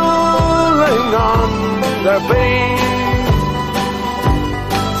on their beat.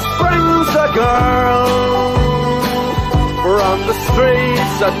 Springs a girl from the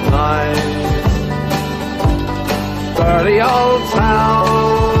streets at night. Dirty old town,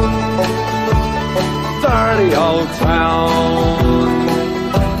 dirty old town.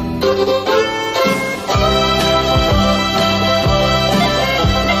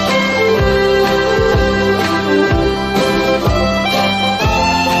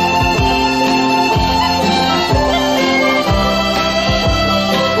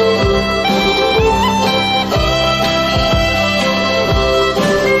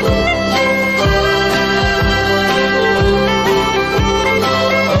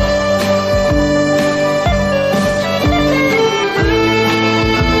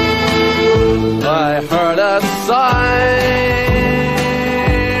 Siren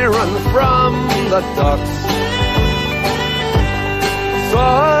from the docks.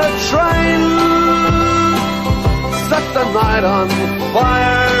 Saw a train set the night on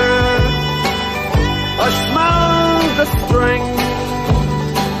fire. I smelled the strings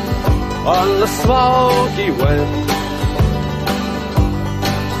on the smoky wind.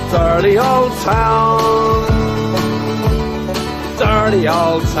 Dirty old town, dirty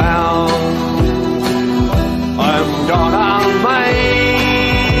old town. I'm gonna make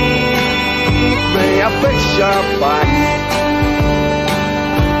me a picture back,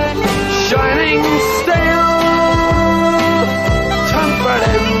 shining steel, tempered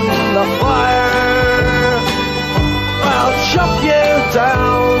in the fire. I'll chop you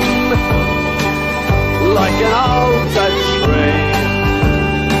down like an old Dutch tree.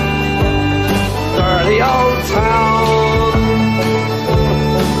 Dirty old town,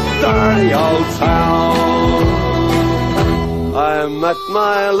 dirty old town. I met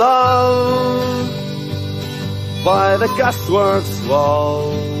my love by the gasworks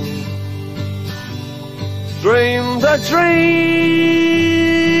wall. Dreamed a dream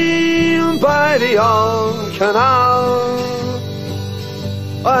by the old canal.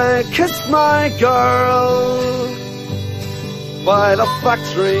 I kissed my girl by the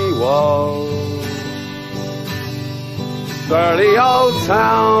factory wall. Dirty old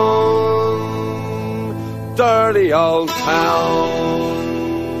town, dirty old town,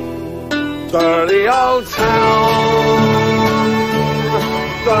 dirty old town,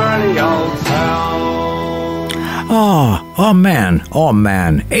 dirty old town. Oh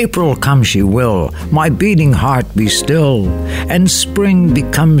man, April come she will, my beating heart be still, and spring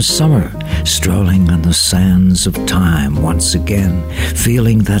becomes summer, strolling on the sands of time once again,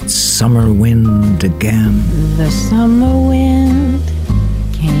 feeling that summer wind again. The summer wind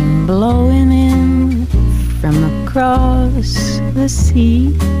came blowing in from across the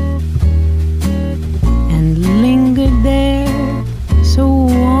sea, and lingered there, so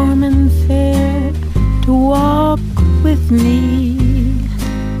warm and fair, to walk with me.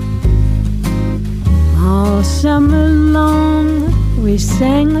 All summer long we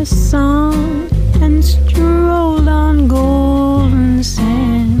sang a song and strolled on golden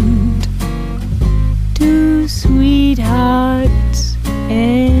sand, two sweethearts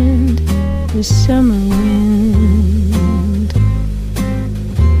and the summer wind.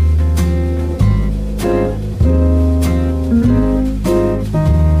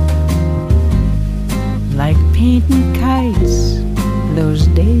 Like painting kites, those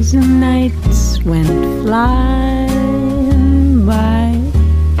days and nights went flying by.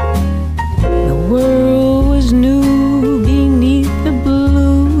 The world was new beneath the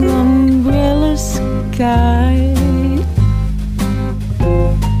blue umbrella sky.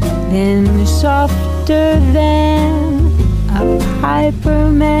 Then softer than a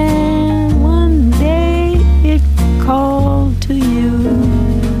piper man, one day it called to you,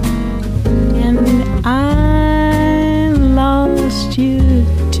 and I lost you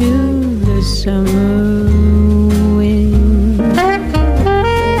to the summer wind.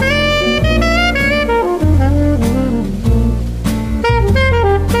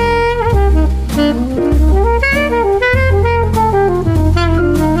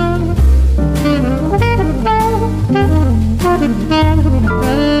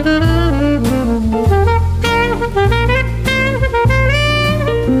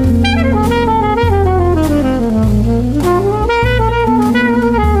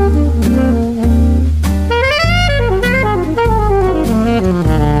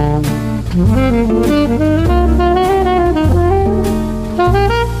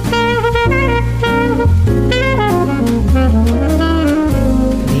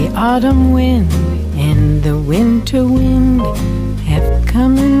 Autumn wind and the winter wind have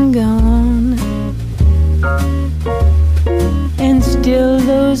come and gone, and still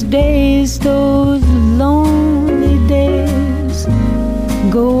those days, those lonely days,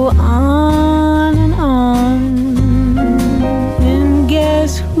 go on and on. And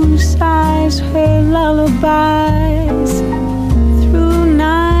guess who sighs her lullabies through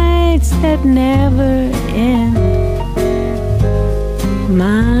nights that never end?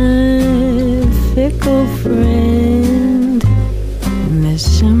 My fickle friend, the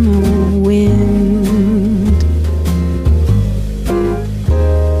summer wind.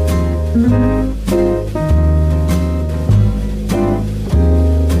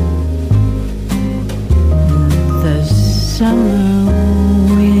 The summer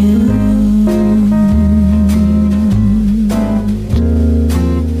wind.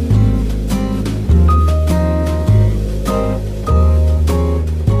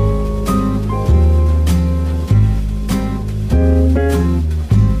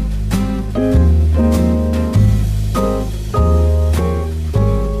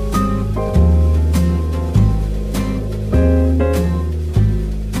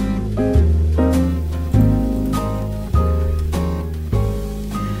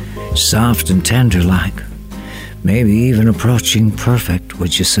 Soft and tender like, maybe even approaching perfect,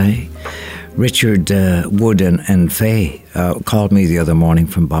 would you say? Richard Wood and Faye called me the other morning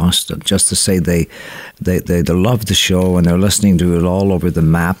from Boston just to say they love the show and they're listening to it all over the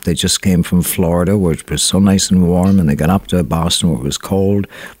map. They just came from Florida, where it was so nice and warm, and they got up to Boston where it was cold.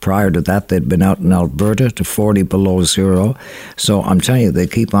 Prior to that, they'd been out in Alberta to 40 below zero. So I'm telling you, they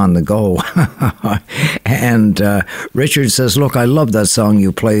keep on the go. And Richard says, look, I love that song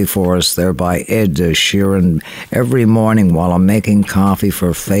you play for us there by Ed Sheeran. Every morning while I'm making coffee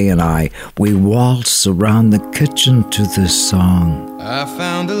for Faye and I, we waltz around the kitchen to this song. I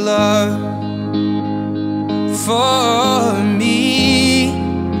found a love for me.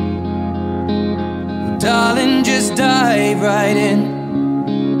 Darling, just dive right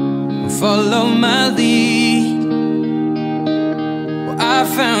in, follow my lead. Well, I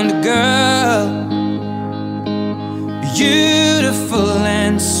found a girl, beautiful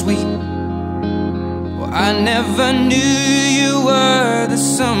and sweet. Well, I never knew you were the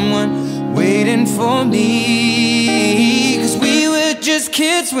someone waiting for me. 'Cause we were just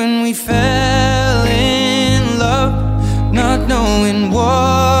kids when we fell in love, not knowing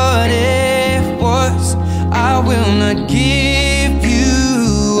what it was. I will not give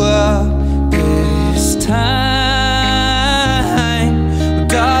you up this time.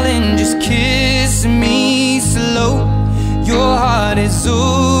 Darling, just kiss me slow. Your heart is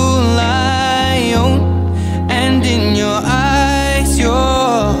all I own, and in your eyes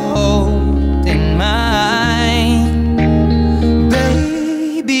you're holding mine.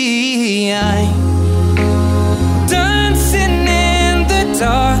 Baby, I'm dancing in the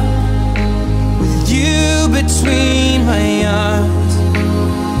dark with you between my arms,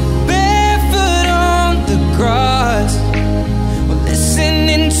 barefoot on the grass, we're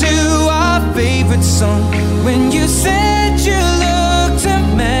listening to our favorite song. When you said you looked a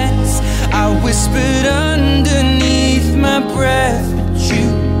mess, I whispered underneath my breath, but you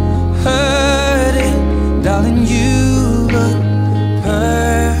heard it. Darling, you look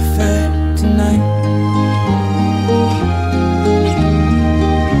perfect tonight.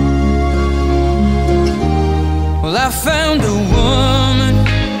 Well, I found a woman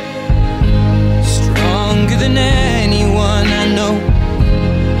stronger than anyone I know.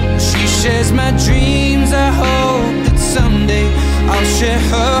 She shares my dreams. I hope that someday I'll share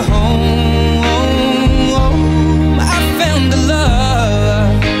her home. I found a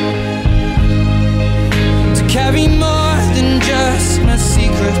love to carry more than just my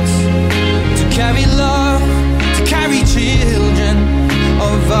secrets, to carry love, to carry children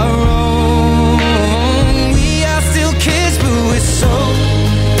of our own. We are still kids, but we're so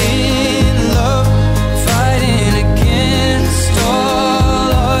in love, fighting against all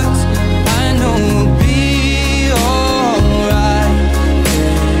odds. I know we'll be alright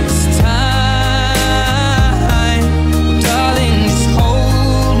this time. Darling, just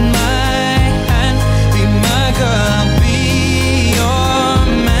hold my hand, be my girl, I'll be your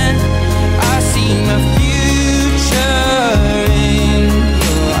man. I see my future in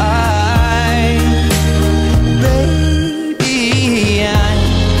your eyes. Baby, I'm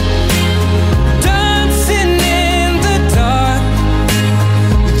dancing in the dark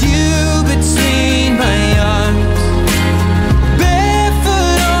with you between my arms,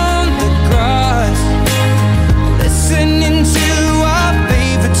 barefoot on the grass, listening to our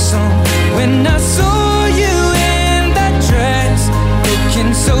favorite song. When I saw you in that dress,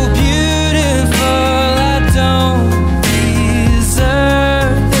 looking so beautiful, I don't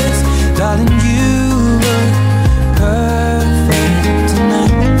deserve this. Darling, you look perfect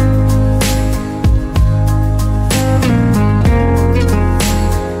tonight.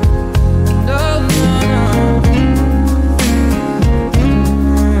 No, no, no.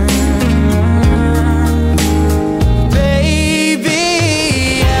 Baby,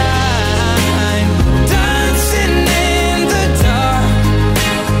 I'm dancing in the dark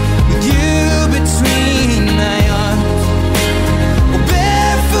with you between my arms, or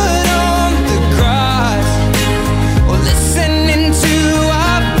barefoot on the grass, or listening to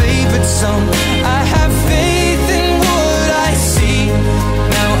our favorite song. I have faith in what I see.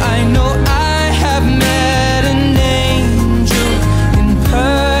 Now I know I have met an angel in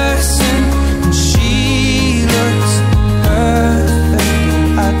person, and she looks perfect.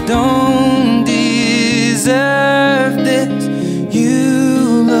 I don't deserve this. You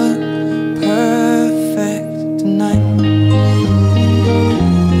look perfect tonight.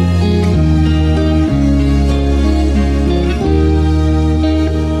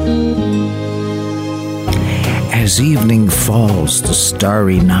 As evening falls to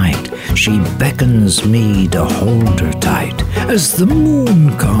starry night, she beckons me to hold her tight. As the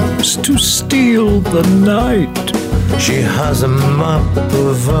moon comes to steal the night, she has a mop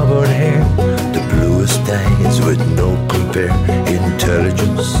of auburn hair, the bluest eyes with no compare,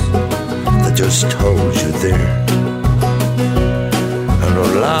 intelligence that just holds you there. And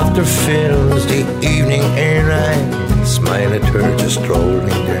her laughter fills the evening air. I smile at her just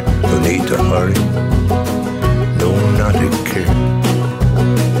strolling there. No need to hurry, no, not a care.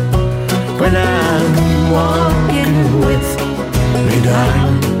 When I'm walking with me,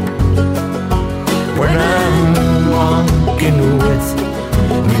 darling, when I'm walking with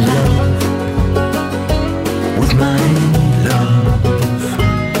me, love, with my love.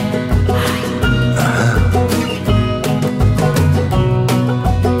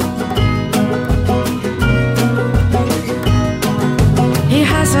 He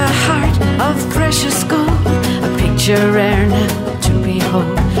has a heart of precious gold, a picture rare now to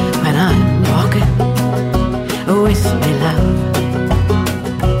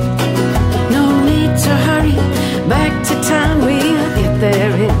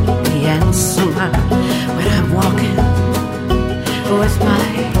with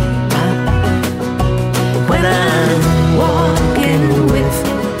my love. When I'm walking with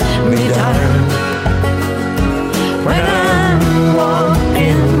me, darling. When I'm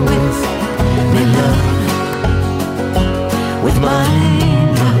walking with me, love. With my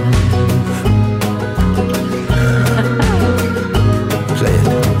love. Play it.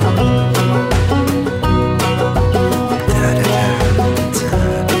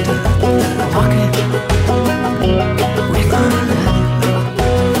 Walking with my love.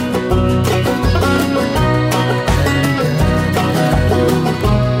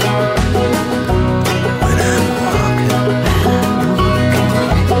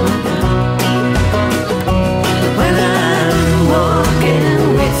 When I'm walking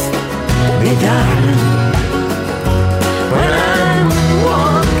with me, darling. When I'm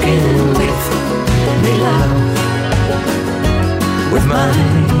walking with me, love. With my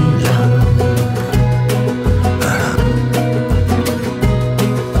love.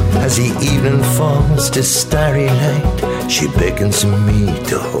 As the evening falls to starry night, she beckons me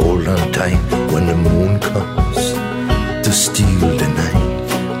to hold on tight when the moon comes to steal the night.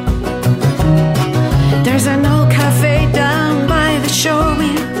 There's an old cafe down by the shore.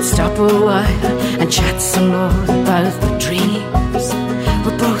 We'll stop a while and chat some more about the dreams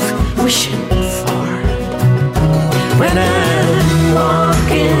we're both wishing for. When I'm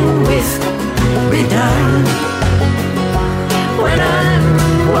walking with me, darling. When I'm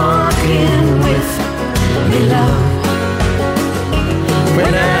walking with me, love.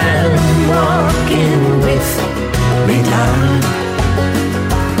 When I'm walking with me, darling.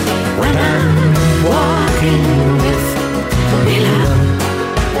 When I'm walking with me, love.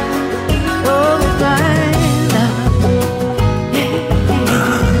 Oh, my love.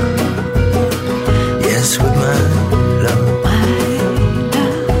 Yes, with my love.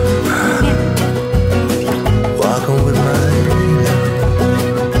 Walking with my love.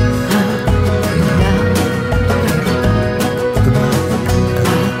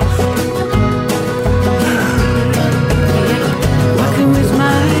 Walking with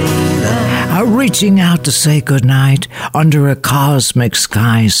my love. Reaching out to say goodnight under a cosmic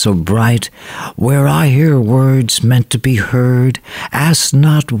sky so bright, where I hear words meant to be heard. Ask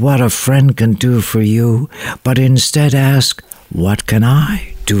not what a friend can do for you, but instead ask, what can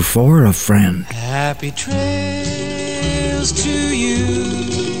I do for a friend? Happy trails to you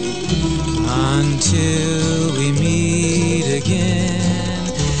until we meet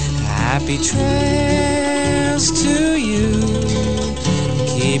again. Happy trails to you.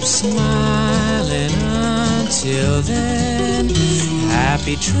 Keep smiling until then.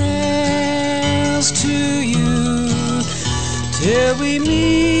 Happy trails to you till we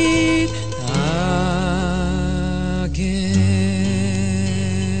meet again.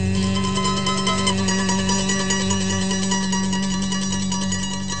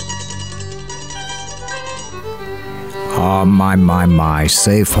 Oh, my,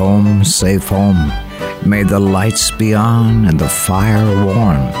 safe home, safe home. May the lights be on and the fire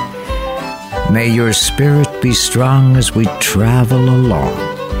warm. May your spirit be strong as we travel along.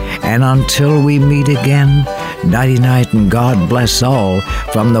 And until we meet again, nighty-night and God bless all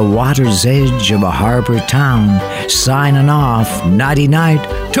from the water's edge of a harbor town. Signing off, nighty-night,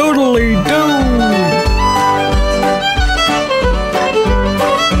 toodly-doo!